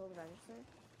for the kill to register.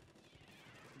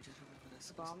 I'm just looking for this.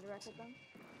 The bomb directed them.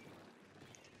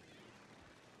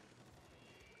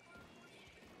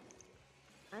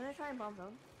 I'm gonna try and bomb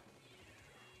zone.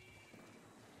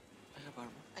 I have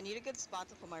armor. I need a good spot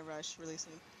to put my rush. Release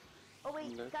him. Oh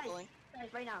wait, Left. guys, Pulling.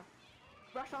 right now.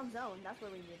 Rush on zone, that's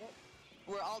where we need it.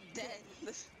 We're all dead.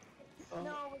 Oh,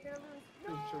 No, we're gonna lose.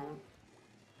 No! good job.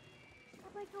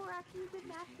 I'd like we're actually a good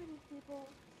match for these people.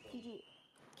 GG.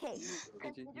 Okay,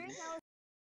 considering how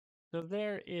So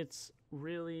there, it's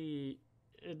really,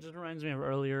 it just reminds me of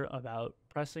earlier about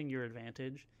pressing your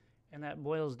advantage, and that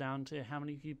boils down to how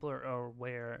many people are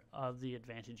aware of the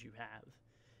advantage you have.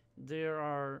 There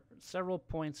are several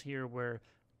points here where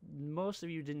most of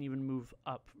you didn't even move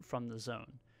up from the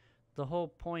zone. The whole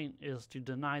point is to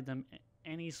deny them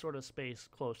any sort of space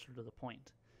closer to the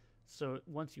point. So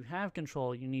once you have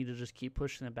control, you need to just keep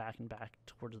pushing them back and back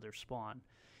towards their spawn.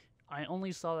 I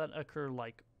only saw that occur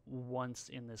like once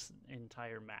in this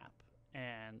entire map,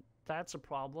 and that's a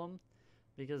problem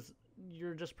because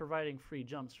you're just providing free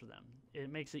jumps for them.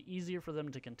 It makes it easier for them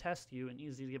to contest you and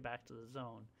easy to get back to the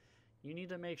zone. You need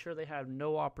to make sure they have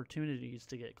no opportunities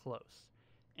to get close.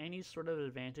 Any sort of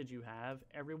advantage you have,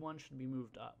 everyone should be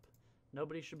moved up.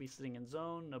 Nobody should be sitting in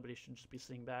zone, nobody should just be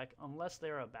sitting back, unless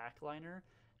they're a backliner.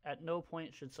 At no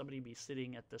point should somebody be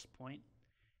sitting at this point.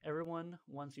 Everyone,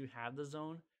 once you have the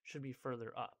zone, should be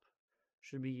further up.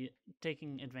 Should be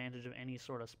taking advantage of any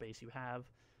sort of space you have.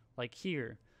 Like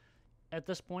here, at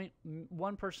this point,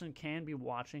 one person can be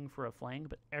watching for a flank,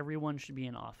 but everyone should be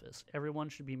in office. Everyone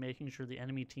should be making sure the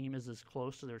enemy team is as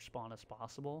close to their spawn as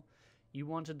possible. You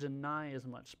want to deny as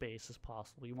much space as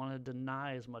possible. You want to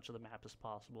deny as much of the map as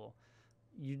possible.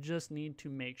 You just need to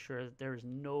make sure that there's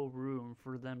no room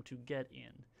for them to get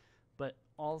in. But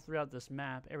all throughout this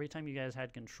map, every time you guys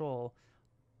had control,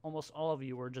 almost all of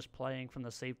you were just playing from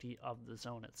the safety of the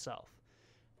zone itself.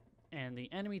 And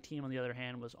the enemy team, on the other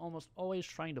hand, was almost always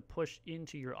trying to push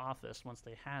into your office once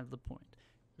they had the point.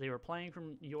 They were playing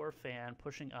from your fan,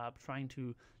 pushing up, trying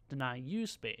to deny you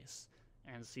space,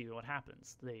 and see what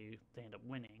happens. They end up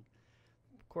winning.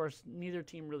 Of course, neither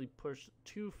team really pushed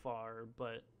too far,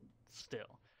 but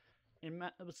still. In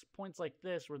points like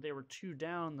this, where they were 2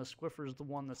 down, the Squiffer's the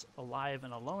one that's alive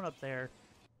and alone up there,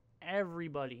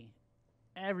 everybody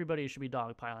should be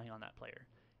dogpiling on that player.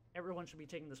 Everyone should be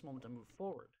taking this moment to move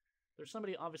forward. There's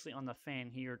somebody obviously on the fan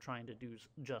here trying to do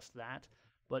just that,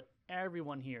 but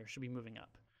everyone here should be moving up.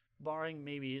 Barring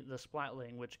maybe the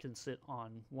Splatling, which can sit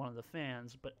on one of the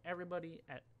fans, but everybody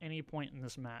at any point in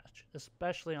this match,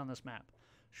 especially on this map,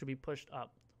 should be pushed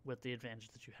up with the advantage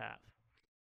that you have.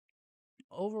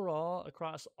 Overall,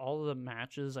 across all of the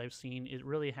matches I've seen, it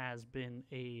really has been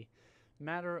a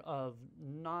matter of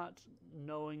not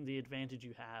knowing the advantage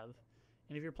you have.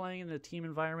 And if you're playing in a team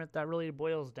environment, that really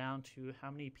boils down to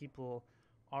how many people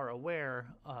are aware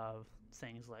of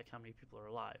things like how many people are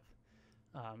alive.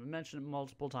 I mentioned it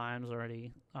multiple times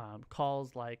already.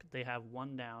 Calls like they have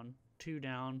 1 down, 2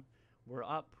 down, we're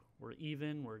up, we're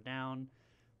even, we're down.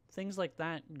 Things like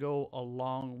that go a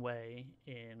long way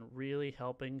in really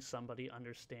helping somebody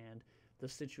understand the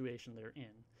situation they're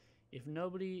in. If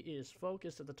nobody is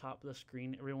focused at the top of the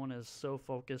screen, everyone is so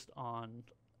focused on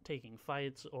taking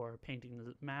fights or painting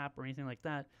the map or anything like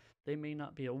that, they may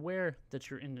not be aware that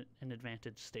you're in an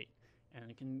advantage state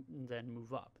and can then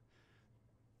move up.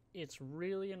 It's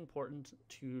really important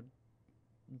to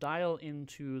dial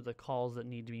into the calls that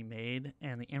need to be made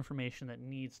and the information that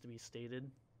needs to be stated,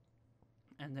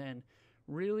 and then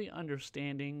really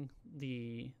understanding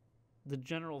the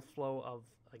general flow of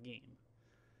a game.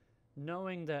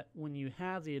 Knowing that when you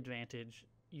have the advantage,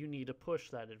 you need to push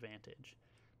that advantage.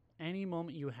 Any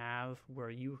moment you have where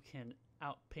you can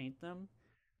outpaint them,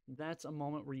 that's a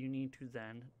moment where you need to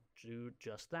then do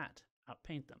just that,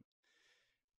 outpaint them.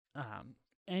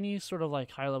 Any sort of like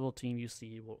high level team you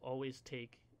see will always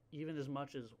take even as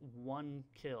much as 1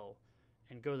 kill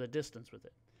and go the distance with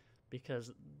it,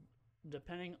 because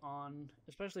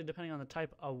especially depending on the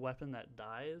type of weapon that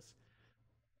dies,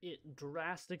 it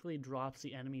drastically drops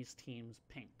the enemy's team's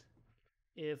paint.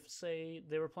 If, say,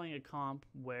 they were playing a comp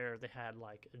where they had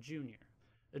like a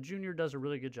junior does a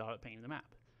really good job at painting the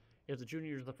map. If the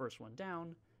junior is the first one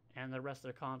down and the rest of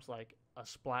their comps like a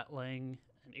Splatling,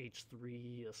 an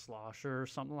H3, a Slosher,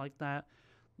 something like that,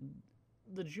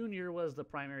 the junior was the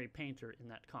primary painter in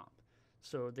that comp.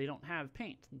 So they don't have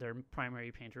paint. Their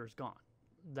primary painter is gone.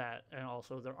 That, and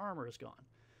also their armor is gone.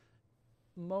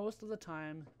 Most of the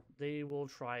time, they will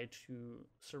try to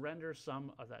surrender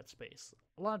some of that space.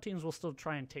 A lot of teams will still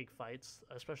try and take fights,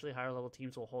 especially higher level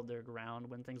teams will hold their ground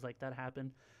when things like that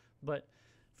happen. But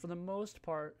for the most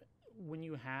part, when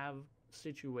you have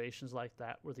situations like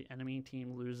that where the enemy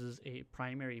team loses a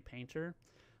primary painter,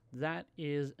 that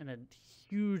is a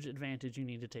huge advantage you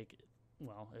need to take,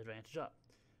 advantage up.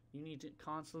 You need to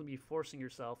constantly be forcing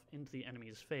yourself into the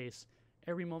enemy's face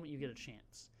every moment you get a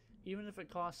chance. Even if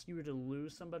it costs you to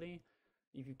lose somebody,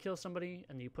 if you kill somebody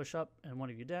and you push up and one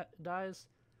of you dies,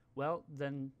 well,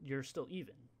 then you're still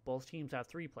even. Both teams have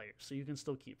 3 players, so you can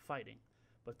still keep fighting.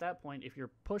 But at that point, if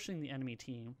you're pushing the enemy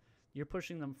team, you're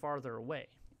pushing them farther away,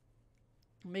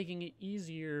 making it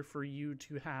easier for you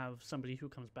to have somebody who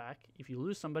comes back. If you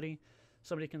lose somebody,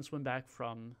 somebody can swim back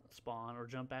from spawn or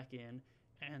jump back in,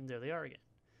 and there they are again.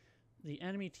 The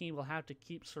enemy team will have to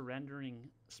keep surrendering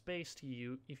space to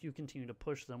you if you continue to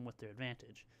push them with their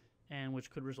advantage, and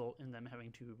which could result in them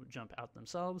having to jump out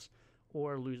themselves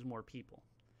or lose more people.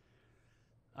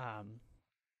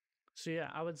 So yeah,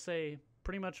 I would say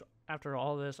pretty much after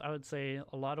all this, I would say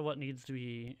a lot of what needs to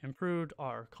be improved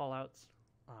are callouts,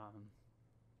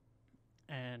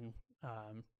 and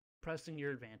pressing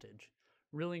your advantage,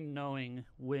 really knowing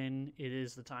when it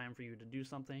is the time for you to do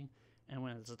something and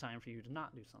when it's the time for you to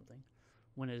not do something,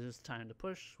 when it is time to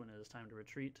push, when it is time to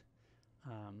retreat.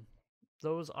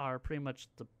 Those are pretty much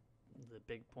the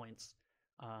big points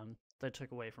that I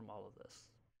took away from all of this.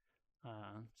 So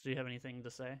do you have anything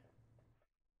to say?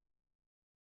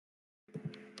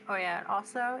 Oh yeah.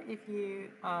 Also, if you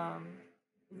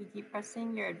keep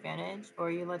pressing your advantage,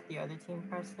 or you let the other team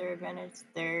press their advantage,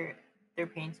 they're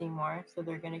painting more, so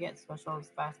they're gonna get specials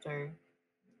faster.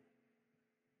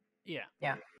 Yeah.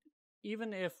 Yeah.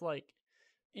 Even if like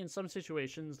in some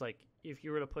situations, like if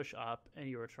you were to push up and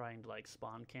you were trying to like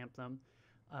spawn camp them,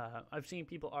 I've seen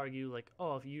people argue like,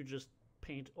 oh, if you just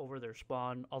paint over their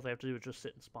spawn, all they have to do is just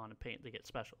sit and spawn and paint, they get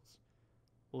specials.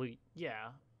 Well, yeah,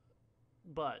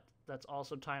 but that's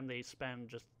also time they spend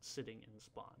just sitting in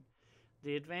spawn.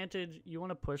 The advantage, you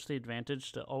want to push the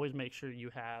advantage to always make sure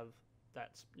you have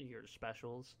your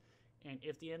specials. And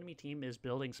if the enemy team is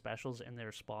building specials in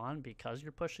their spawn because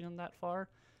you're pushing them that far,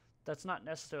 that's not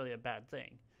necessarily a bad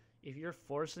thing. If you're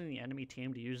forcing the enemy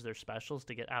team to use their specials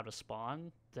to get out of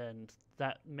spawn, then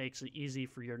that makes it easy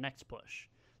for your next push.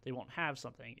 They won't have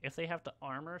something. If they have to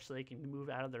armor so they can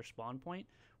move out of their spawn point,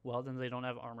 well, then they don't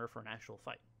have armor for an actual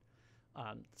fight.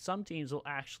 Some teams will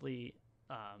actually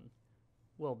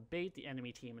will bait the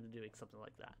enemy team into doing something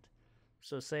like that.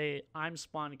 So say I'm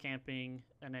spawn camping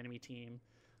an enemy team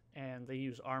and they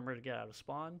use armor to get out of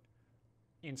spawn.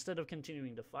 Instead of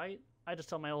continuing to fight, I just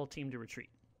tell my whole team to retreat,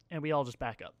 and we all just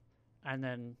back up. And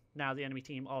then now the enemy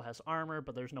team all has armor,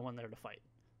 but there's no one there to fight,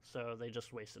 so they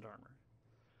just wasted armor.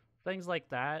 Things like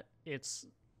that, it's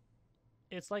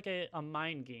like a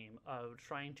mind game of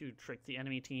trying to trick the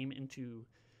enemy team into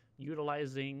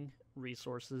utilizing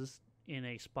resources in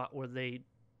a spot where they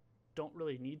don't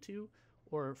really need to,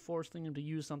 or forcing them to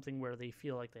use something where they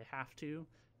feel like they have to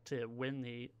win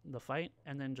the fight,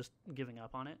 and then just giving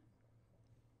up on it.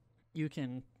 you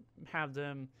can have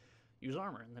them use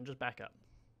armor and then just back up.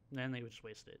 And then they would just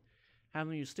waste it. Have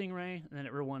them use Stingray, and then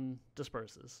everyone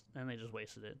disperses, and they just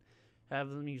wasted it. Have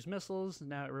them use missiles, and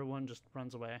now everyone just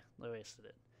runs away. They wasted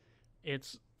it.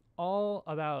 It's all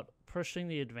about pushing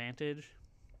the advantage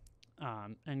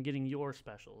and getting your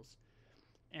specials.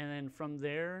 And then from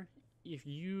there, if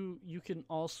you can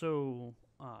also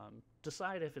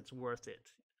decide if it's worth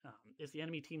it. If the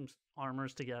enemy team's armor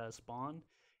is to get a spawn,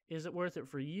 is it worth it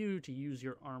for you to use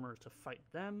your armor to fight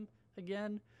them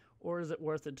again, or is it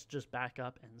worth it to just back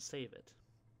up and save it?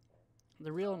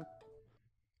 The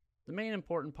main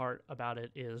important part about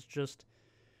it is just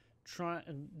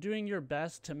doing your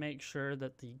best to make sure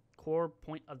that the core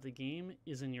point of the game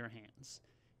is in your hands.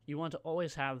 You want to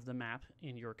always have the map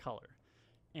in your color,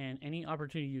 and any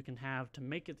opportunity you can have to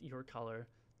make it your color,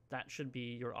 that should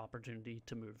be your opportunity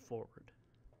to move forward.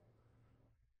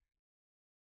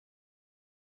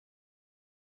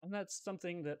 And that's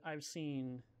something that I've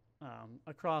seen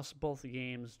across both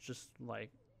games, just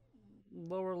like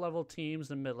lower level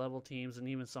teams and mid level teams, and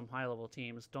even some high level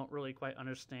teams, don't really quite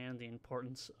understand the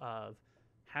importance of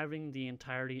having the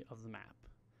entirety of the map.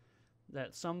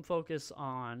 That some focus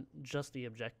on just the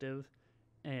objective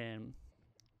and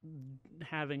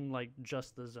having like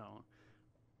just the zone.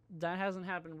 That hasn't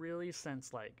happened really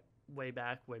since like way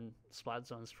back when Splat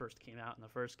Zones first came out in the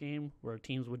first game, where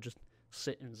teams would just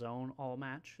sit in zone all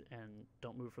match and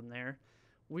don't move from there.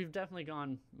 We've definitely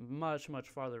gone much, much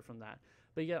farther from that.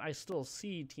 But yet I still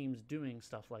see teams doing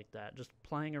stuff like that, just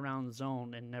playing around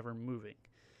zone and never moving.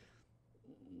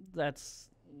 That's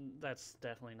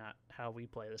definitely not how we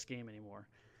play this game anymore.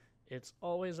 It's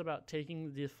always about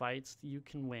taking the fights you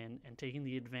can win and taking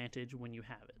the advantage when you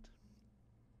have it.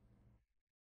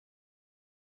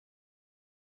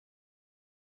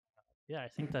 Yeah, I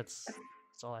think that's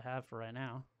all I have for right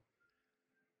now.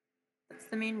 That's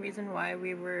the main reason why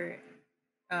we were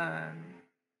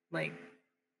like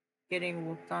getting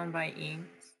whooped on by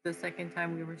Inks the second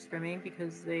time we were scrimming,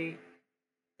 because they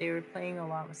were playing a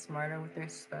lot smarter with their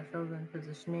specials and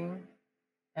positioning,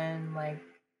 and like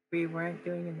we weren't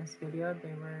doing in this video.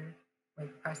 They were like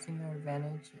pressing their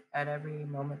advantage at every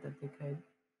moment that they could,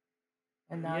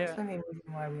 and that was the main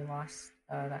reason why we lost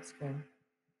that scrim.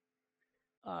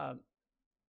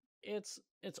 It's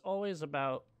always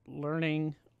about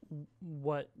learning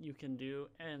what you can do,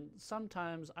 and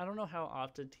sometimes I don't know how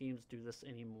often teams do this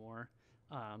anymore,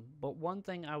 but one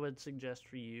thing I would suggest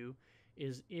for you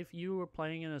is if you were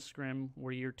playing in a scrim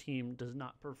where your team does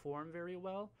not perform very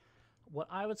well, what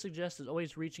I would suggest is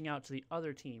always reaching out to the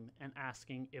other team and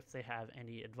asking if they have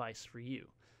any advice for you,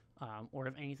 or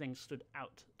if anything stood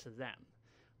out to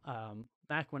them.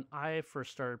 Back when I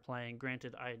first started playing,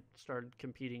 granted, I started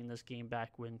competing in this game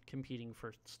back when competing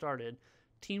first started,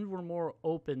 teams were more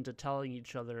open to telling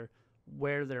each other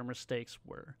where their mistakes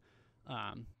were.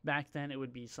 Back then, it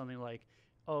would be something like,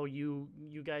 oh, you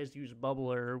guys use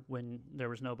bubbler when there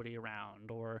was nobody around,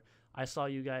 or I saw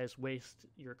you guys waste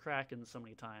your Kraken so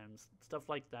many times, stuff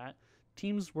like that.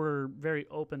 Teams were very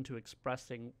open to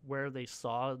expressing where they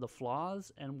saw the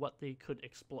flaws and what they could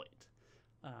exploit.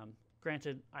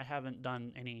 Granted, I haven't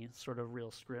done any sort of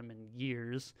real scrim in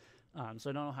years, so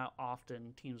I don't know how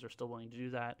often teams are still willing to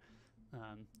do that.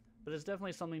 But it's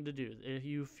definitely something to do. If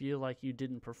you feel like you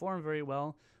didn't perform very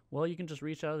well, you can just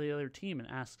reach out to the other team and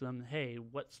ask them, hey,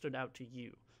 what stood out to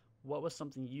you? What was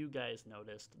something you guys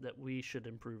noticed that we should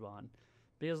improve on?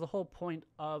 Because the whole point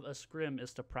of a scrim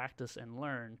is to practice and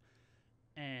learn,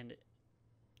 and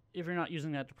if you're not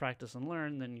using that to practice and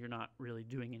learn, then you're not really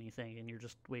doing anything and you're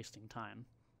just wasting time.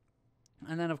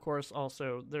 And then, of course,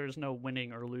 also, there's no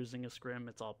winning or losing a scrim.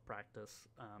 It's all practice.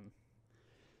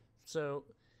 So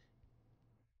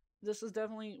this is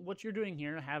definitely what you're doing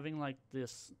here. Having like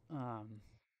this, the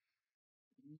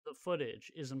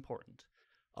footage is important.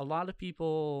 A lot of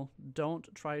people don't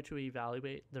try to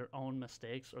evaluate their own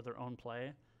mistakes or their own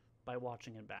play by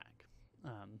watching it back.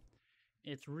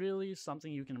 It's really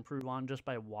something you can improve on just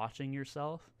by watching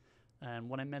yourself. And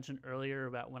what I mentioned earlier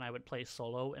about when I would play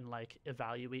solo and like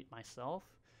evaluate myself,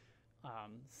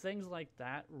 things like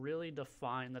that really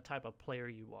define the type of player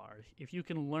you are. If you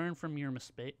can learn from your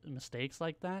mistakes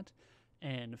like that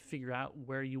and figure out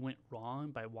where you went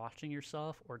wrong by watching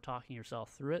yourself or talking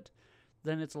yourself through it,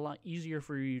 then it's a lot easier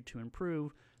for you to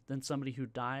improve than somebody who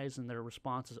dies and their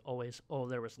response is always, oh,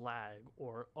 there was lag,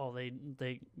 or oh,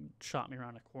 they shot me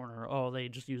around a corner, or oh, they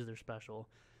just used their special.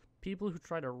 People who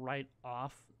try to write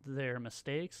off their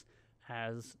mistakes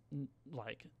as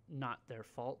like not their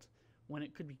fault when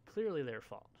it could be clearly their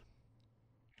fault.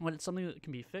 When it's something that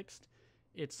can be fixed,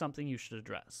 it's something you should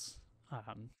address.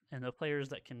 And the players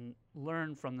that can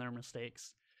learn from their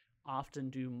mistakes often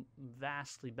do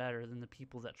vastly better than the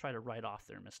people that try to write off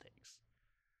their mistakes.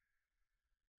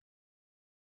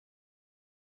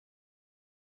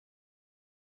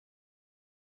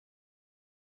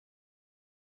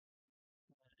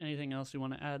 Anything else you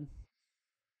want to add?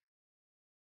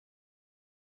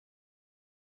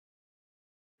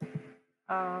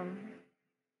 Um,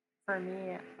 for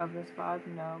me, of the squad,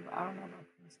 no, but I don't know about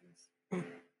pieces.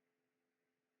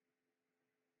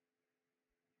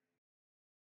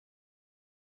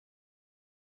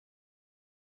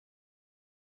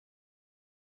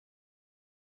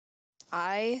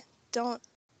 I don't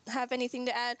have anything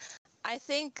to add. I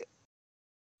think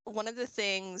one of the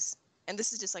things, and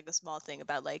this is just like a small thing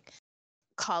about like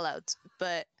call outs,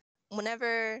 but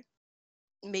whenever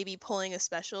maybe pulling a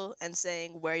special and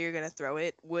saying where you're going to throw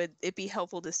it, would it be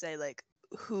helpful to say like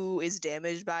who is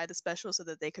damaged by the special so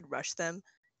that they could rush them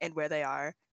and where they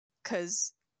are?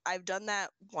 Because I've done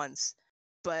that once,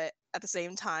 but at the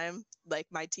same time, like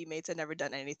my teammates had never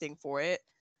done anything for it.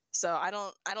 So I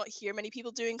don't hear many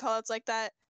people doing callouts like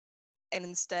that. And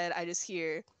instead I just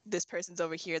hear this person's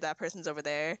over here, that person's over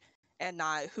there, and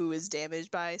not who is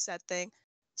damaged by said thing.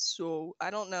 So I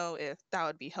don't know if that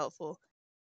would be helpful.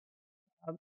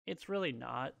 It's really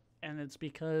not, and it's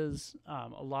because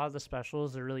a lot of the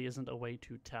specials there really isn't a way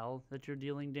to tell that you're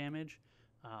dealing damage.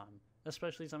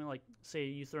 Especially something like, say,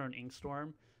 you throw an ink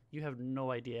storm, you have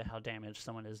no idea how damaged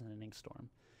someone is in an ink storm.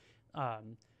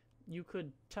 You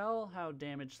could tell how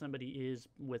damaged somebody is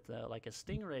with like a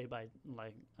stingray by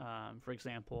for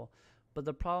example, but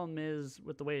the problem is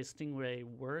with the way a stingray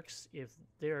works, if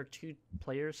there are two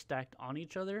players stacked on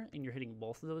each other and you're hitting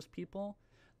both of those people,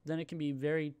 then it can be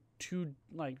very too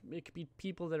like it could be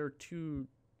people that are too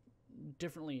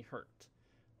differently hurt.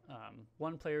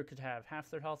 One player could have half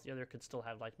their health, the other could still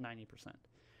have like 90%.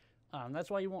 That's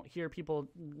why you won't hear people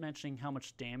mentioning how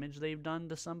much damage they've done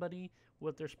to somebody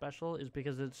with their special, is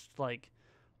because it's like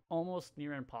almost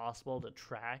near impossible to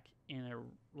track in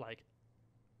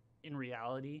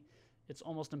reality. It's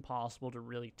almost impossible to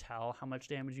really tell how much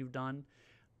damage you've done.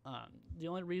 The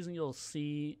only reason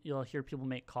you'll hear people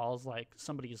make calls like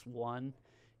somebody's won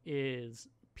is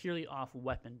purely off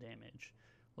weapon damage.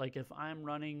 Like if I'm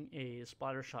running a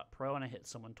Splatter Shot Pro and I hit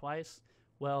someone twice,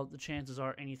 well, the chances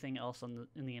are anything else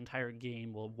in the entire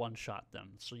game will one-shot them.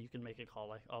 So you can make a call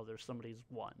like, oh, there's somebody's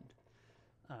won.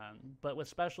 But with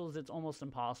specials, it's almost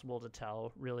impossible to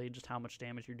tell really just how much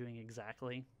damage you're doing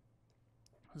exactly.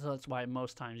 So that's why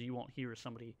most times you won't hear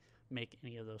somebody make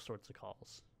any of those sorts of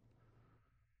calls.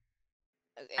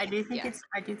 I do think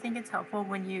it's helpful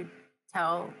when you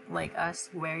tell like us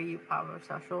where you pop a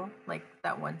social. Like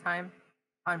that one time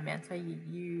on Manta,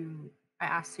 I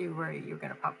asked you where you were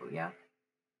gonna pop Booyah,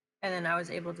 and then I was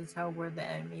able to tell where the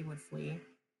enemy would flee,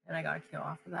 and I got a kill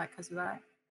off of that because of that.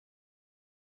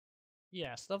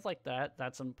 Yeah, stuff like that.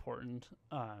 That's important.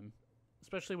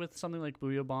 Especially with something like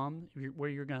Booyah Bomb, where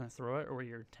you're gonna throw it or where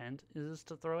your intent is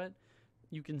to throw it.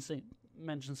 You can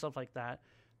mention stuff like that.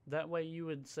 That way, you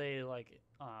would say like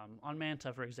on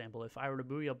Manta, for example, if I were to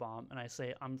Booyah Bomb and I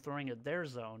say I'm throwing at their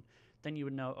zone, then you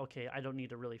would know, okay, I don't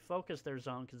need to really focus their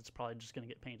zone because it's probably just going to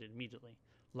get painted immediately.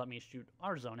 Let me shoot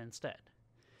our zone instead.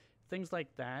 Things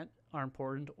like that are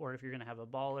important. Or if you're going to have a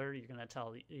baller, you're going to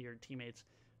tell your teammates,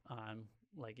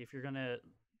 like if you're going to,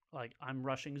 like I'm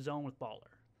rushing zone with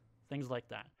baller, things like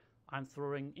that. I'm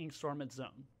throwing Inkstorm at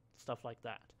zone, stuff like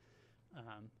that.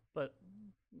 But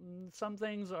some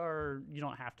things are you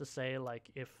don't have to say, like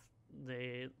if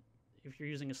you're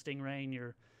using a stingray and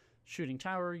you're shooting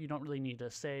tower, you don't really need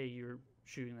to say you're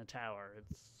shooting the tower.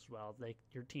 It's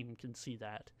your team can see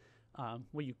that.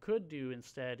 What you could do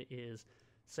instead is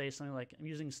say something like I'm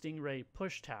using stingray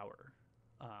push tower.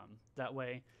 That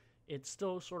way it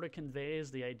still sort of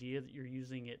conveys the idea that you're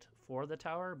using it for the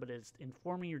tower, but it's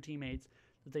informing your teammates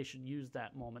that they should use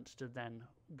that moment to then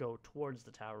go towards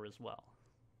the tower as well.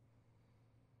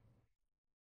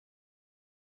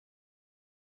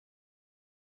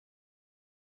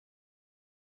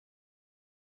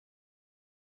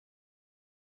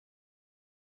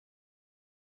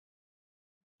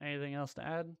 Anything else to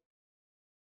add?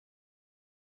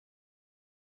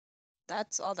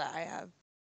 That's all that I have.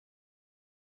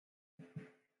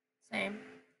 Same.